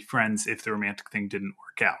still be friends if the romantic thing didn't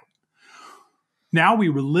work out? Now we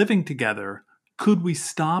were living together. Could we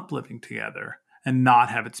stop living together and not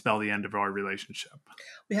have it spell the end of our relationship?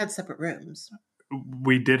 We had separate rooms.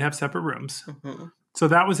 We did have separate rooms. Mm-hmm. So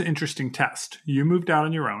that was an interesting test. You moved out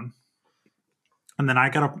on your own. And then I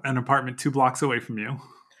got an apartment 2 blocks away from you.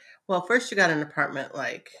 Well, first you got an apartment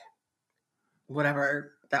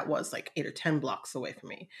whatever that was, 8 or 10 blocks away from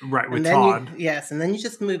me. Right, with Todd. Yes, and then you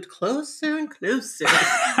just moved closer and closer.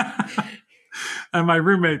 And my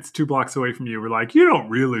roommates 2 blocks away from you were like, you don't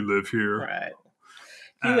really live here. Right.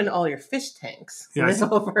 You and all your fish tanks. Yeah,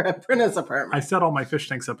 over at Bryna's apartment. I set all my fish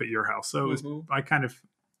tanks up at your house. So it was, I kind of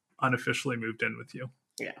unofficially moved in with you.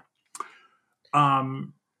 Yeah.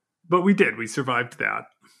 But we did. We survived that.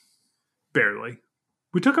 Barely.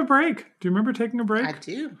 We took a break. Do you remember taking a break? I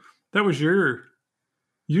do. That was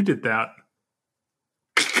you did that.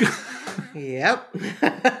 Yep.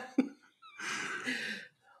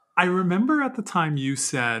 I remember at the time you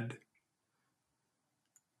said,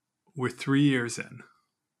 we're 3 years in.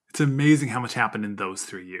 It's amazing how much happened in those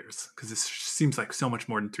 3 years, because it seems like so much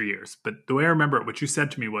more than 3 years. But the way I remember it, what you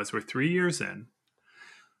said to me was, we're 3 years in.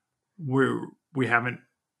 We haven't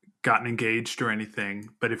gotten engaged or anything,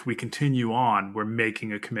 but if we continue on, we're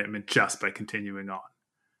making a commitment just by continuing on.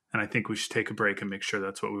 And I think we should take a break and make sure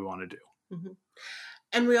that's what we want to do. Mm-hmm.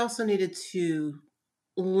 And we also needed to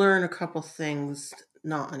learn a couple things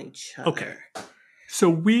not on each other. Okay.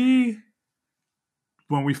 So when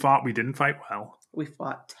we fought, we didn't fight well. We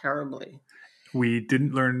fought terribly. We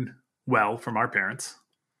didn't learn well from our parents.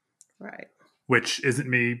 Right. Which isn't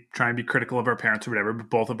me trying to be critical of our parents or whatever, but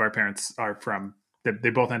both of our parents are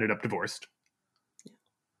they both ended up divorced. Yeah.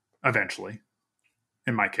 Eventually.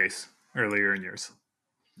 In my case, earlier in years.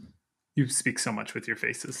 You speak so much with your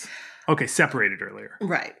faces. Okay, separated earlier.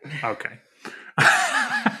 Right. Okay.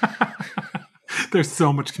 There's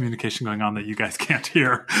so much communication going on that you guys can't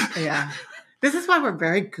hear. Yeah. This is why we're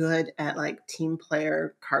very good at team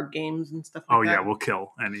player card games and stuff like that. Oh, yeah, we'll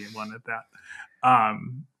kill anyone at that.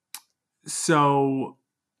 So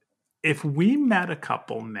if we met a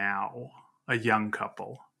couple now, a young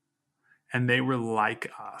couple, and they were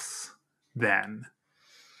like us then,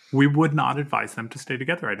 we would not advise them to stay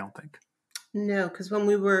together, I don't think. No, because when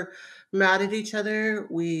we were mad at each other,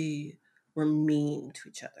 we were mean to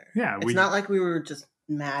each other. Yeah. It's not like we were just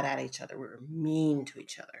mad at each other. We were mean to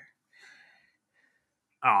each other.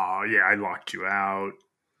 Oh, yeah, I locked you out.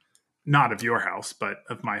 Not of your house, but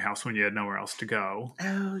of my house when you had nowhere else to go.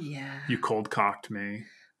 Oh, yeah. You cold-cocked me.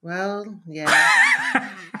 Well, yeah.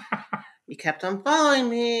 You kept on following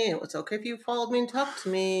me. It was okay if you followed me and talked to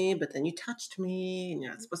me, but then you touched me, and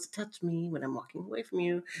you're not supposed to touch me when I'm walking away from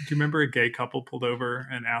you. Do you remember a gay couple pulled over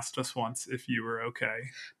and asked us once if you were okay?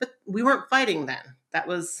 But we weren't fighting then. That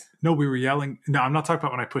was... No, we were yelling. No, I'm not talking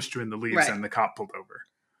about when I pushed you in the leaves and the cop pulled over.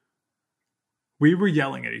 We were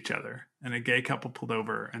yelling at each other, and a gay couple pulled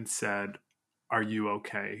over and said, "Are you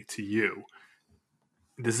okay?" to you.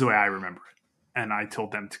 This is the way I remember it. And I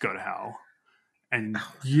told them to go to hell. And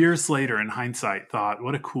years later, in hindsight, thought,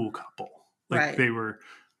 what a cool couple. Like they were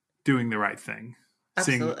doing the right thing.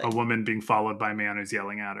 Absolutely. Seeing a woman being followed by a man who's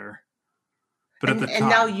yelling at her. But and, at the and time,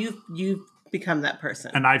 now you've become that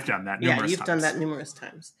person. And I've done that numerous times. Yeah, you've done that numerous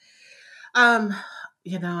times.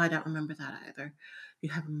 I don't remember that either. You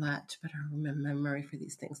have a much better memory for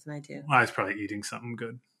these things than I do. Well, I was probably eating something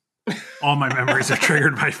good. All my memories are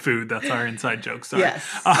triggered by food. That's our inside joke. Sorry. Yes.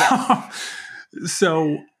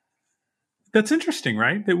 So that's interesting,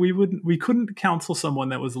 right? That we couldn't counsel someone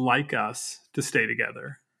that was like us to stay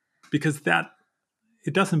together because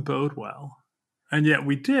it doesn't bode well. And yet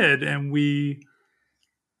we did, and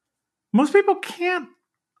most people can't.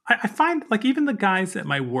 I find like even the guys at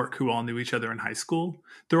my work who all knew each other in high school,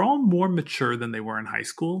 they're all more mature than they were in high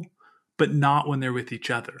school, but not when they're with each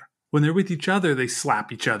other. When they're with each other, they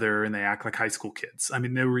slap each other and they act like high school kids. I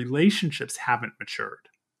mean, their relationships haven't matured.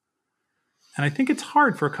 And I think it's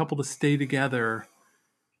hard for a couple to stay together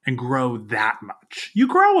and grow that much. You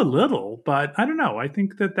grow a little, but I don't know. I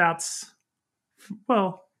think that's,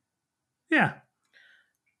 well, yeah.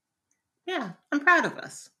 Yeah, I'm proud of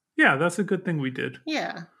us. Yeah, that's a good thing we did.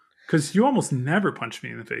 Yeah. Because you almost never punch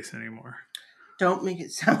me in the face anymore. Don't make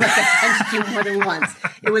it sound like I punched you more than once.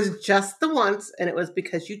 It was just the once, and it was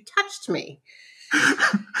because you touched me.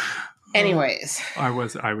 Anyways. I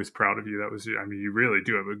was proud of you. That was, I mean, you really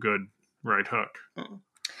do have a good right hook.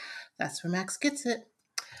 That's where Max gets it.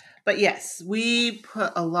 But yes, we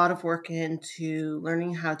put a lot of work into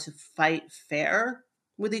learning how to fight fair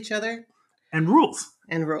with each other. And rules.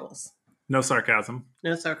 No sarcasm.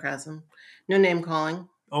 No name calling.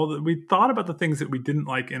 We thought about the things that we didn't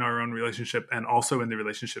like in our own relationship and also in the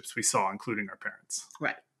relationships we saw, including our parents.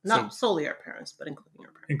 Right. Not solely our parents, but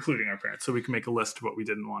including our parents. So we can make a list of what we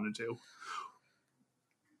didn't want to do.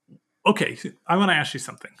 Okay. I want to ask you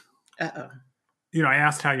something. Uh-oh. I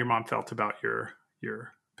asked how your mom felt about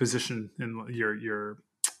your position in your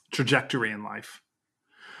trajectory in life.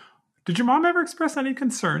 Did your mom ever express any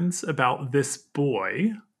concerns about this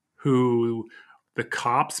boy who the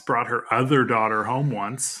cops brought her other daughter home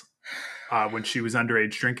once when she was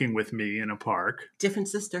underage drinking with me in a park? Different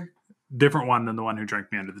sister. Different one than the one who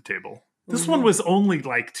drank me under the table. This one was only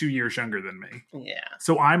like 2 years younger than me. Yeah.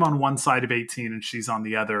 So I'm on one side of 18 and she's on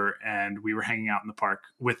the other, and we were hanging out in the park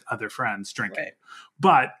with other friends drinking. Right.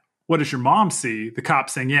 But what does your mom see? The cop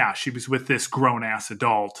saying, yeah, she was with this grown-ass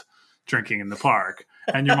adult drinking in the park.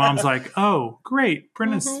 And your mom's like, oh, great,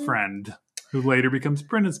 Bryna's friend, who later becomes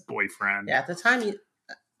Bryna's boyfriend. Yeah, at the time,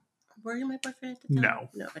 were you my boyfriend at the time?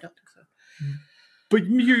 No, I don't think so. But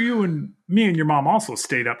you and me and your mom also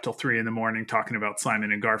stayed up till 3 a.m. talking about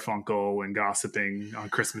Simon and Garfunkel and gossiping on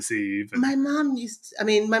Christmas Eve. My mom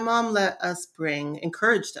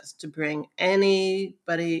encouraged us to bring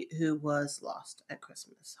anybody who was lost at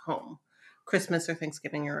Christmas home. Christmas or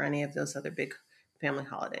Thanksgiving or any of those other big family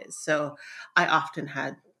holidays. So I often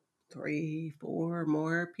had 3, 4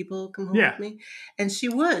 more people come home with me. And she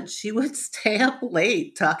would stay up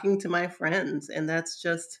late talking to my friends. And that's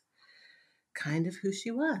just kind of who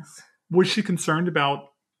she was. Was she concerned about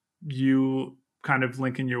you kind of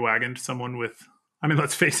linking your wagon to someone with, I mean,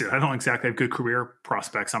 let's face it, I don't exactly have good career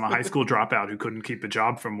prospects. I'm a high school dropout who couldn't keep a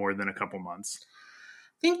job for more than a couple months.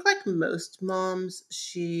 I think like most moms,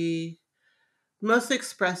 she mostly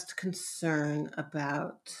expressed concern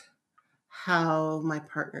about how my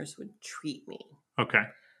partners would treat me. Okay.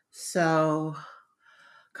 So,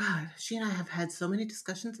 God, she and I have had so many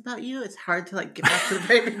discussions about you. It's hard to get back to the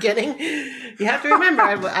very beginning. You have to remember,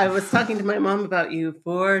 I was talking to my mom about you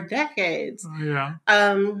for decades. Yeah.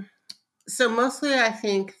 So mostly I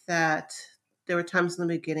think that there were times in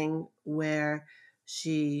the beginning where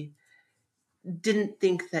she didn't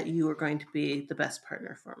think that you were going to be the best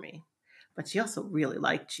partner for me, but she also really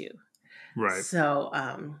liked you. Right. So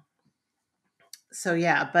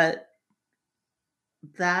yeah, but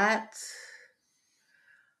that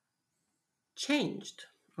changed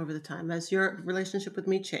over the time as your relationship with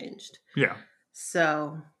me changed. Yeah.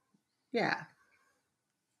 So, yeah.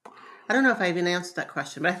 I don't know if I even answered that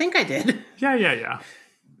question, but I think I did. Yeah.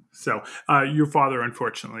 So, your father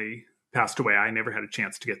unfortunately passed away. I never had a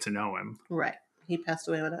chance to get to know him. Right. He passed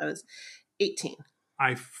away when I was 18.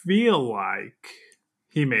 I feel like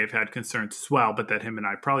he may have had concerns as well, but that him and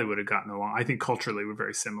I probably would have gotten along. I think culturally we're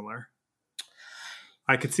very similar.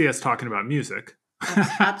 I could see us talking about music.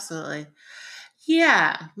 Absolutely.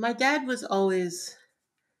 Yeah. My dad was always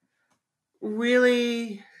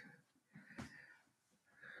really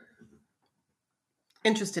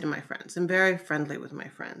interested in my friends and very friendly with my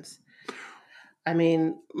friends. I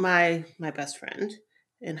mean, my best friend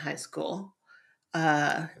in high school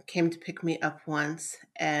came to pick me up once,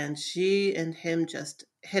 and she and him just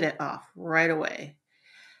hit it off right away.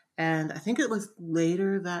 And I think it was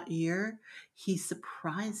later that year, he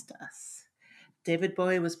surprised us. David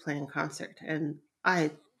Bowie was playing a concert, and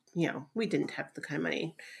we didn't have the kind of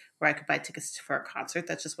money where I could buy tickets for a concert.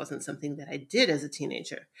 That just wasn't something that I did as a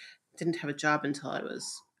teenager. Didn't have a job until I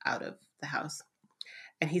was out of the house.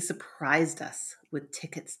 And he surprised us with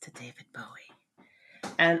tickets to David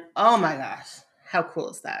Bowie. And oh my gosh, how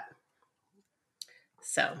cool is that?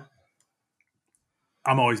 So,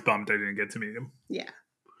 I'm always bummed I didn't get to meet him. yeah.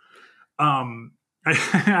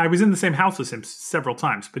 I was in the same house as him several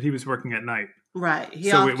times, but he was working at night. Right.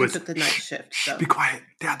 He So often it was, took the night shift. Shh, So be quiet.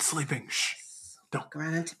 Dad's sleeping. Shh. Don't. walk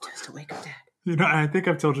around on tiptoes to wake up Dad. You know, I think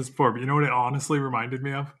I've told you this before, but you know what it honestly reminded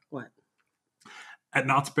me of? What? At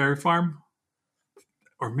Knott's Berry Farm,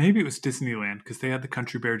 or maybe it was Disneyland, because they had the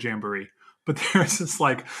Country Bear Jamboree. But there's this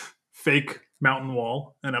like fake mountain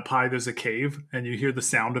wall, and up high there's a cave, and you hear the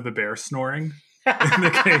sound of a bear snoring in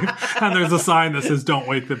the cave, and there's a sign that says "Don't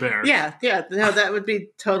wake the bear." Yeah. No, that would be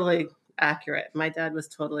totally accurate. My dad was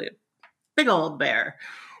totally a big old bear.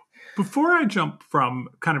 Before I jump from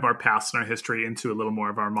kind of our past and our history into a little more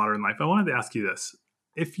of our modern life, I wanted to ask you this.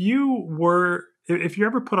 If you're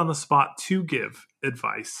ever put on the spot to give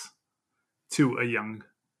advice to a young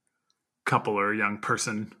couple or a young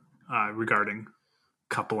person regarding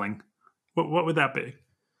coupling, what would that be?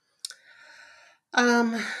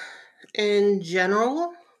 In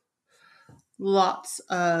general, lots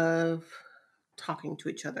of talking to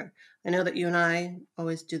each other. I know that you and I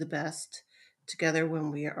always do the best together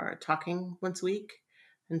when we are talking once a week.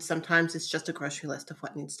 And sometimes it's just a grocery list of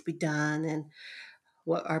what needs to be done and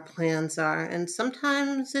what our plans are. And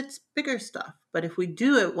sometimes it's bigger stuff. But if we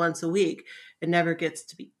do it once a week, it never gets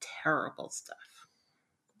to be terrible stuff.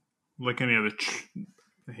 Like any other,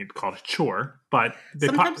 I hate to call it a chore, but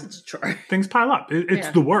sometimes it's a chore. Things pile up.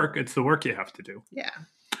 It's the work. It's the work you have to do. Yeah.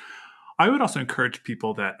 I would also encourage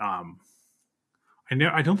people that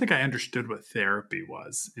I don't think I understood what therapy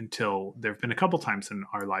was until there have been a couple times in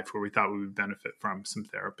our life where we thought we would benefit from some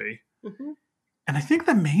therapy. Mm-hmm. And I think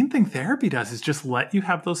the main thing therapy does is just let you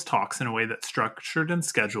have those talks in a way that's structured and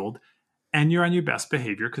scheduled, and you're on your best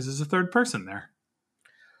behavior because there's a third person there.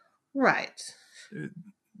 Right.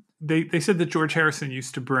 They said that George Harrison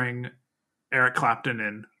used to bring Eric Clapton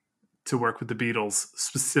in to work with the Beatles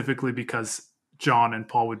specifically because John and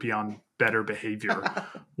Paul would be on better behavior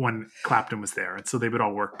when Clapton was there. And so they would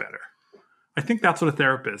all work better. I think that's what a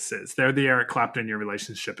therapist is. They're the Eric Clapton in your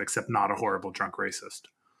relationship, except not a horrible drunk racist.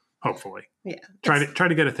 Hopefully. Yeah. Try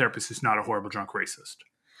to get a therapist who's not a horrible drunk racist.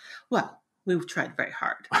 Well, we've tried very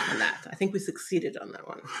hard on that. I think we succeeded on that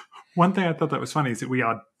one. One thing I thought that was funny is that we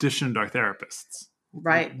auditioned our therapists.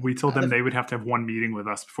 Right. We told them they would have to have one meeting with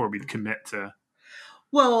us before we'd commit to.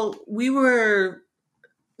 Well, we were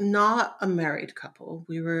not a married couple.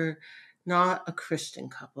 We were not a Christian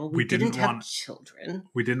couple. We didn't have children.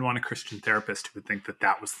 We didn't want a Christian therapist who would think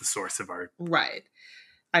that was the source of our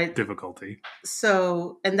difficulty.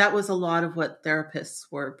 So, and that was a lot of what therapists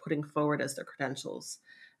were putting forward as their credentials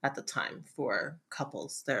at the time for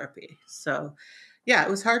couples therapy. So, yeah, it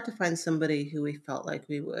was hard to find somebody who we felt like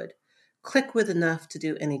we would click with enough to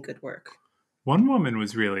do any good work. One woman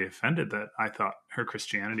was really offended that I thought her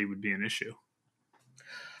Christianity would be an issue.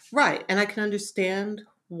 Right. And I can understand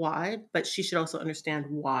why, but she should also understand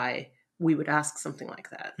why we would ask something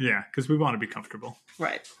like that. Yeah, because we want to be comfortable.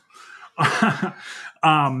 Right.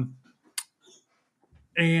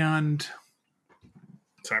 And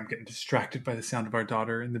sorry, I'm getting distracted by the sound of our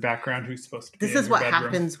daughter in the background who's supposed to be in her bedroom. This is what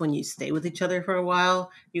happens when you stay with each other for a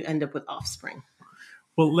while. You end up with offspring.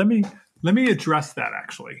 Well, let me address that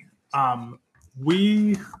actually.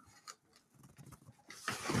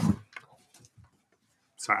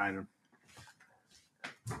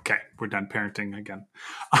 Okay, we're done parenting again.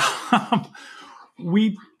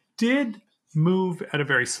 We did move at a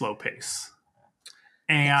very slow pace.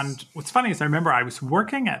 And what's funny is I remember I was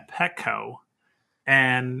working at Petco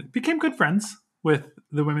and became good friends with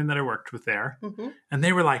the women that I worked with there. Mm-hmm. And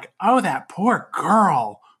they were like, "Oh, that poor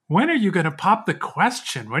girl. When are you going to pop the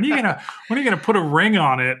question? When are you going to put a ring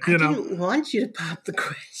on it?" I didn't want you to pop the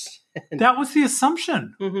question. That was the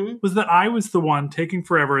assumption, was that I was the one taking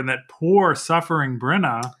forever and that poor suffering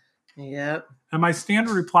Bryna. Yep. And my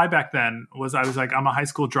standard reply back then was, I was like, "I'm a high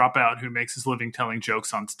school dropout who makes his living telling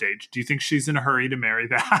jokes on stage. Do you think she's in a hurry to marry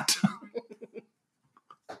that?"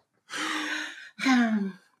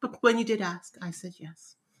 But when you did ask, I said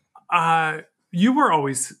yes. We were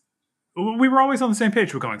always on the same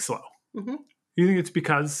page with going slow. Mm-hmm. You think it's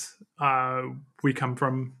because we come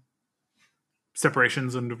from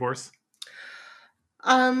separations and divorce?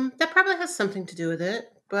 That probably has something to do with it,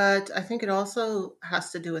 but I think it also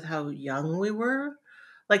has to do with how young we were.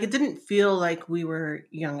 Like, it didn't feel like we were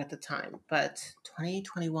young at the time, but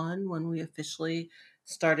 2021, when we officially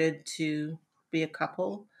started to be a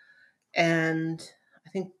couple, and I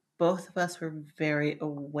think both of us were very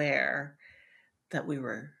aware that we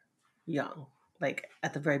were young, like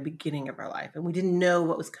at the very beginning of our life, and we didn't know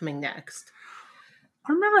what was coming next.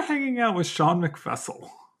 I remember hanging out with Sean McFessel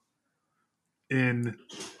in,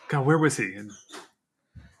 God, where was he? In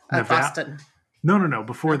Nevada? Boston, No.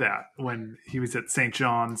 Before that, when he was at St.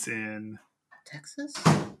 John's in Texas,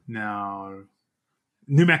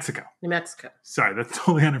 New Mexico. New Mexico. Sorry, that's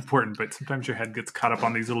totally unimportant, but sometimes your head gets caught up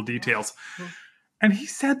on these little details. And he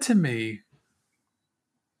said to me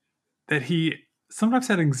that he sometimes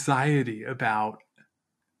had anxiety about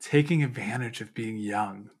taking advantage of being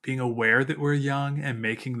young, being aware that we're young and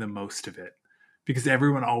making the most of it. Because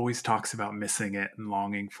everyone always talks about missing it and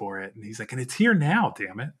longing for it. And he's like, and it's here now,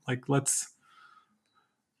 damn it. Like,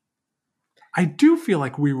 I do feel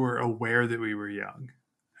like we were aware that we were young.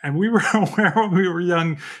 And we were aware when we were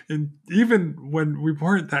young, and even when we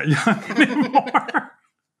weren't that young anymore.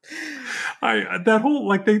 That whole,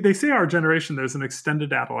 like they say our generation, there's an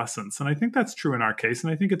extended adolescence. And I think that's true in our case.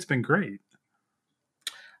 And I think it's been great.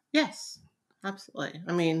 Yes, absolutely.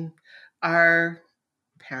 I mean, our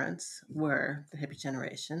parents were the hippie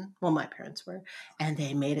generation. Well, my parents were, and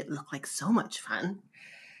they made it look like so much fun.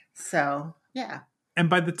 So, yeah. And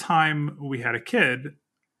by the time we had a kid,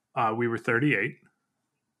 we were 38.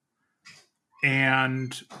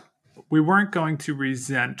 And we weren't going to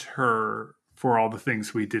resent her for all the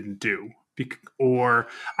things we didn't do. Or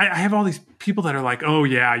I have all these people that are like, oh,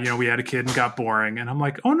 yeah, we had a kid and got boring. And I'm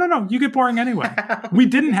like, oh, no, you get boring anyway. We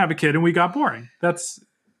didn't have a kid and we got boring.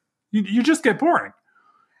 You just get boring.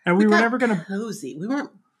 And we were never going to. Cozy. We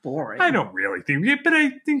weren't boring. I don't really think, but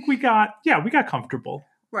I think we got comfortable.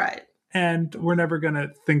 Right. And we're never going to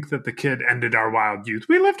think that the kid ended our wild youth.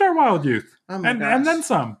 We lived our wild youth. Oh my gosh. And then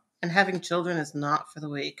some. And having children is not for the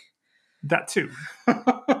weak. That too.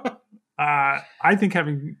 I think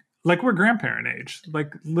we're grandparent age.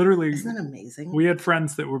 Like, literally. Isn't that amazing? We had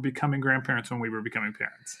friends that were becoming grandparents when we were becoming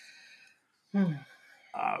parents.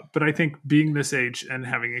 But I think being this age and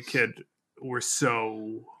having a kid,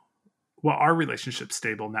 our relationship's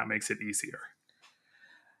stable, and that makes it easier.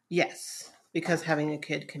 Yes, because having a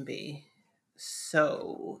kid can be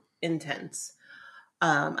so intense.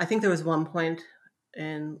 I think there was one point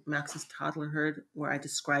in Max's toddlerhood where I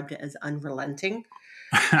described it as unrelenting,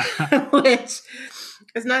 which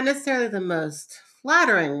is not necessarily the most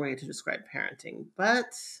flattering way to describe parenting,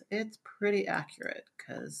 but it's pretty accurate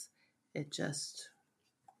because it just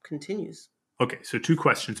continues. Okay, so 2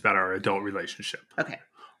 questions about our adult relationship. Okay.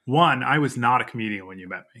 1, I was not a comedian when you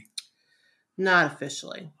met me. Not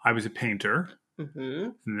officially. I was a painter,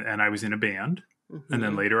 and I was in a band, and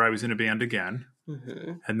then later I was in a band again,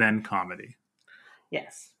 and then comedy.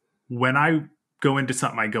 Yes. When I go into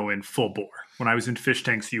something, I go in full bore. When I was in fish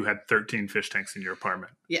tanks, you had 13 fish tanks in your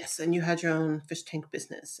apartment. Yes, and you had your own fish tank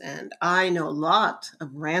business, and I know a lot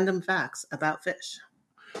of random facts about fish.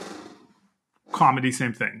 Comedy,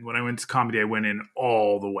 same thing. When I went to comedy, I went in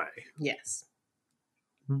all the way. Yes.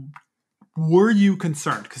 Were you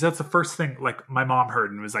concerned? Because that's the first thing, like, my mom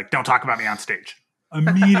heard and was like, don't talk about me on stage.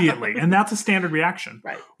 Immediately. And that's a standard reaction.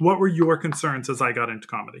 Right. What were your concerns as I got into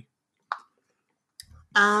comedy?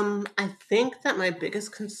 I think that my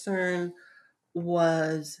biggest concern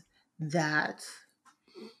was that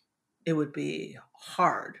it would be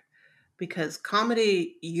hard because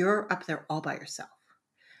comedy, you're up there all by yourself.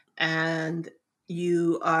 And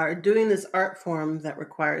you are doing this art form that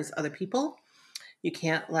requires other people. You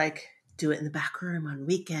can't do it in the back room on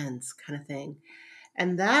weekends kind of thing.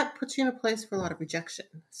 And that puts you in a place for a lot of rejection.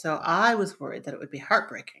 So I was worried that it would be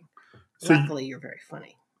heartbreaking. Luckily, you're very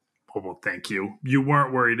funny. Oh, well, thank you. You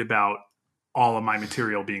weren't worried about all of my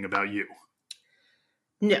material being about you.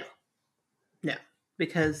 No.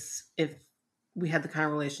 Because if we had the kind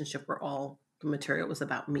of relationship where all the material was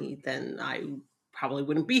about me, then I probably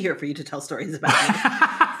wouldn't be here for you to tell stories about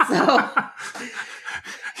me. So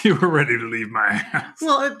you were ready to leave my house.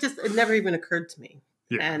 Well, it never even occurred to me.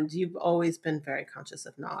 Yeah. And you've always been very conscious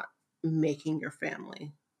of not making your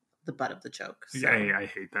family the butt of the joke. So. Yeah, I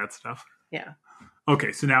hate that stuff. Yeah.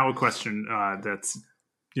 Okay, so now a question that's,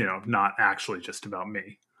 not actually just about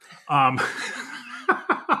me.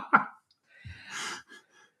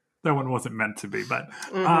 That one wasn't meant to be, but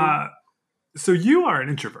so you are an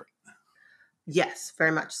introvert. Yes,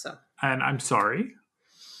 very much so. And I'm sorry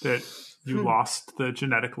that You lost the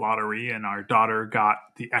genetic lottery, and our daughter got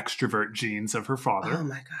the extrovert genes of her father. Oh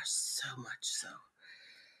my gosh, so much so.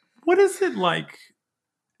 What is it like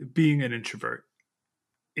being an introvert?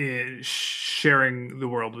 Is sharing the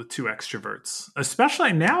world with two extroverts,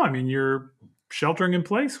 especially now. I mean, you're sheltering in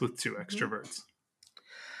place with two extroverts.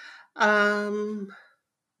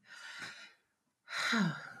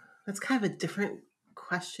 That's kind of a different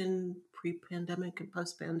question, pre-pandemic and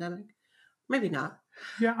post-pandemic. Maybe not.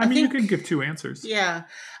 Yeah, I mean, you can give two answers. Yeah,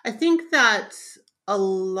 I think that a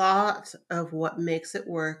lot of what makes it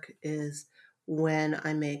work is when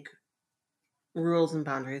I make rules and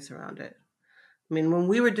boundaries around it. I mean, when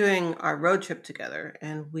we were doing our road trip together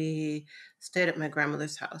and we stayed at my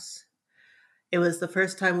grandmother's house, it was the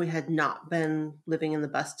first time we had not been living in the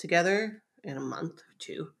bus together in a month or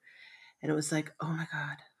two. And it was like, oh my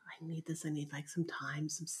God, I need this. I need like some time,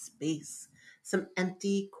 some space, some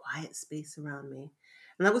empty, quiet space around me.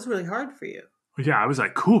 And that was really hard for you. Yeah, I was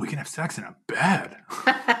like, cool, we can have sex in a bed.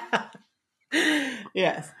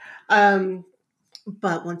 Yes.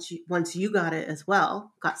 But once you got it as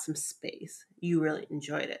well, got some space, you really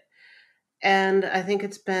enjoyed it. And I think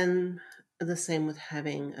it's been the same with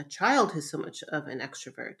having a child who's so much of an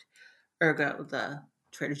extrovert. Ergo, the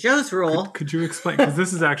Trader Joe's rule. Could you explain? Because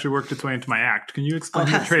this has actually worked its way into my act. Can you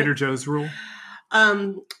explain the Trader Joe's rule?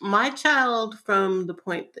 My child, from the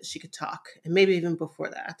point that she could talk, and maybe even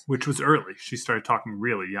before that, which was early, she started talking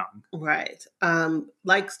really young. Right.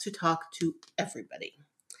 Likes to talk to everybody.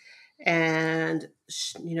 And,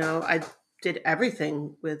 I did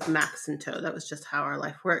everything with Max in tow. That was just how our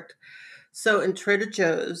life worked. So in Trader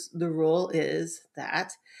Joe's, the rule is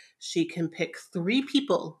that she can pick 3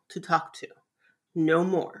 people to talk to, no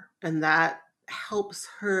more. And that helps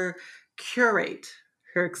her curate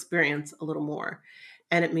her experience a little more.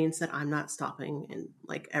 And it means that I'm not stopping in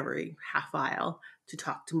like every half aisle to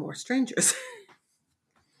talk to more strangers.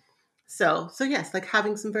 So yes, like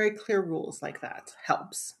having some very clear rules like that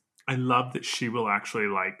helps. I love that she will actually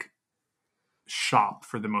like shop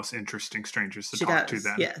for the most interesting strangers to talk to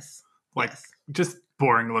then. Yes. Like just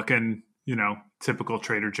boring looking, typical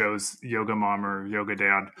Trader Joe's yoga mom or yoga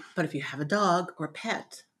dad. But if you have a dog or a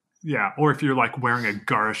pet. Yeah. Or if you're like wearing a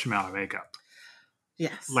garish amount of makeup.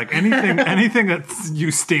 Yes. Like anything that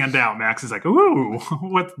you stand out, Max is like, ooh,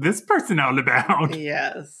 what's this person all about?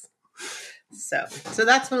 Yes. So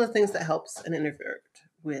that's one of the things that helps an introvert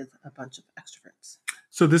with a bunch of extroverts.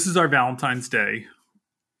 So this is our Valentine's Day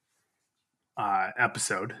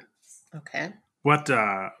episode. Okay. What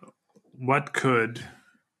could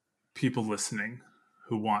people listening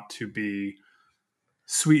who want to be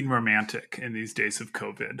sweet and romantic in these days of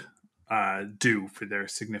COVID do for their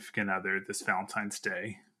significant other this Valentine's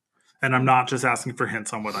Day? And I'm not just asking for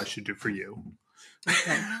hints on what I should do for you.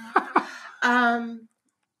 Okay.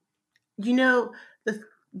 The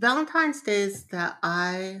Valentine's days that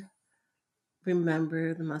I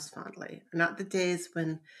remember the most fondly are not the dates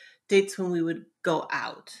when we would go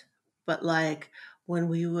out, but like when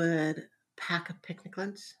we would pack a picnic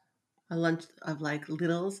lunch, a lunch of like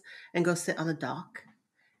littles, and go sit on the dock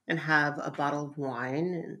and have a bottle of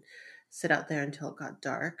wine and sit out there until it got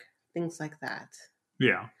dark, things like that.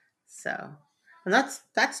 Yeah. So, and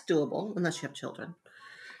that's doable unless you have children.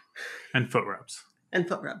 And foot rubs. And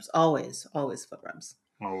foot rubs. Always foot rubs.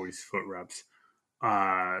 Always foot rubs.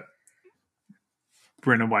 Bryna,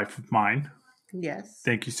 wife of mine. Yes.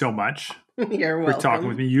 Thank you so much. You're welcome. For talking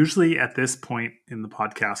with me. Usually at this point in the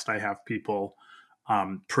podcast, I have people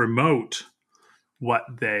promote what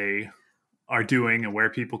they are doing and where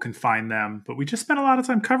people can find them. But we just spent a lot of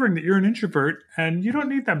time covering that you're an introvert and you don't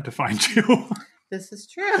need them to find you. This is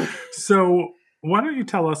true. So why don't you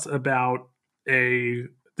tell us about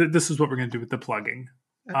this is what we're going to do with the plugging.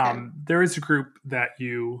 Okay. There is a group that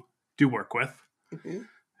you do work with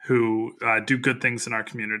who do good things in our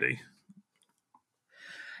community.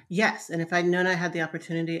 Yes, and if I'd known I had the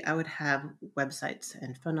opportunity, I would have websites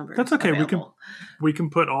and phone numbers. That's okay. Available. We can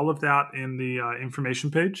put all of that in the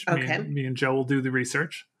information page. Okay. Me and Joe will do the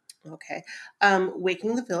research. Okay.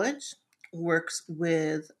 Waking the Village works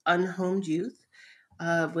with unhomed youth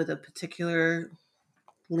with a particular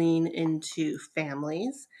lean into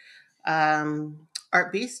families.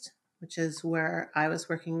 Art Beast, which is where I was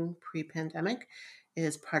working pre-pandemic,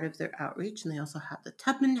 is part of their outreach, and they also have the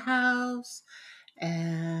Tubman House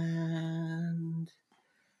and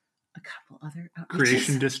a couple other outreaches.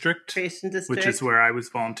 Creation District, which is where I was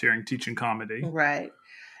volunteering teaching comedy. Right.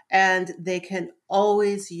 And they can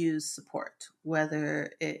always use support,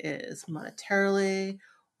 whether it is monetarily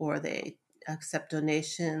or they accept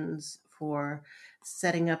donations for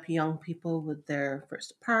setting up young people with their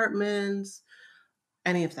first apartments,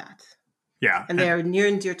 any of that. Yeah. And they are near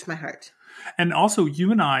and dear to my heart. And also,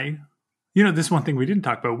 you and I, this is one thing we didn't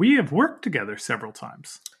talk about. We have worked together several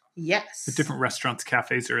times. Yes. At different restaurants,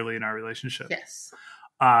 cafes early in our relationship. Yes.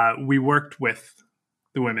 We worked with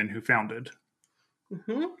the women who founded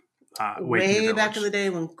way back in the day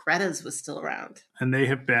when Greta's was still around. And they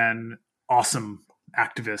have been awesome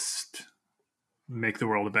activists, make the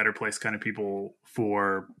world a better place kind of people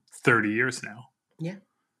for 30 years now. Yeah.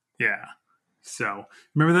 Yeah. So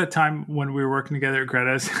remember that time when we were working together at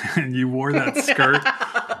Greta's and you wore that skirt?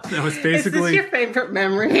 That was basically... Is this your favorite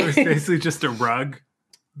memory? It was basically just a rug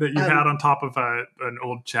that you had on top of an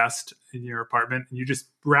old chest in your apartment. And you just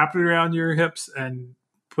wrapped it around your hips and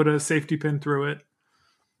put a safety pin through it.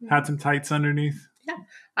 Had some tights underneath. Yeah,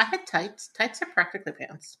 I had tights. Tights are practically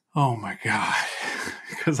pants. Oh my God.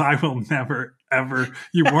 Because I will never, ever...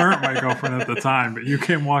 You weren't my girlfriend at the time, but you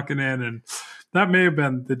came walking in and that may have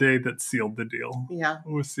been the day that sealed the deal. Yeah.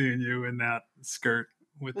 We're seeing you in that skirt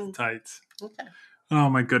with the tights. Okay. Oh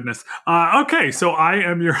my goodness. Okay, so I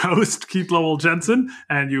am your host, Keith Lowell Jensen,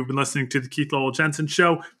 and you've been listening to the Keith Lowell Jensen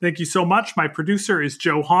Show. Thank you so much. My producer is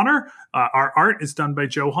Joe Honor. Our art is done by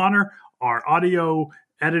Joe Honor. Our audio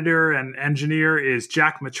editor and engineer is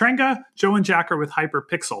Jack Matrenga. Joe and Jack are with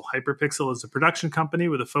Hyperpixel. Hyperpixel is a production company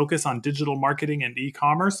with a focus on digital marketing and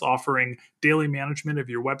e-commerce, offering daily management of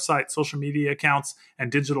your website, social media accounts,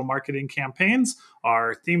 and digital marketing campaigns.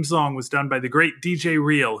 Our theme song was done by the great DJ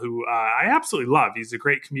Real, who I absolutely love. He's a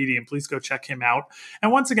great comedian. Please go check him out.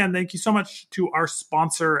 And once again, thank you so much to our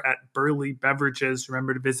sponsor at Burley Beverages.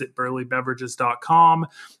 Remember to visit burleybeverages.com.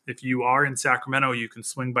 If you are in Sacramento, you can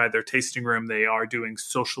swing by their tasting room. They are doing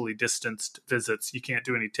socially distanced visits. You can't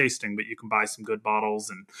do any tasting, but you can buy some good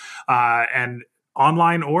bottles. And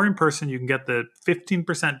online or in person, you can get the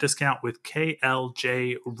 15% discount with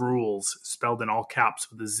KLJ Rules, spelled in all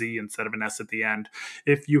caps with a Z instead of an S at the end.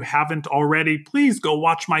 If you haven't already, please go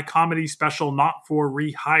watch my comedy special, Not for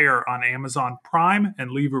Rehire, on Amazon Prime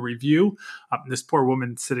and leave a review. This poor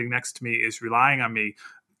woman sitting next to me is relying on me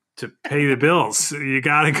to pay the bills. You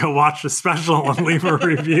got to go watch the special and leave a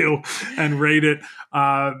review and rate it.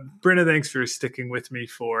 Bryna, thanks for sticking with me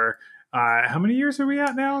for how many years are we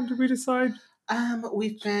at now? Did we decide?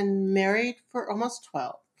 We've been married for almost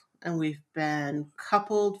 12, and we've been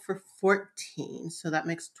coupled for 14. So that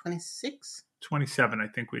makes 26? 27, I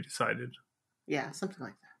think we decided. Yeah, something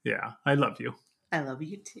like that. Yeah, I love you. I love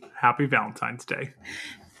you too. Happy Valentine's Day.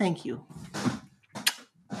 Thank you.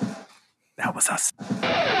 That was us.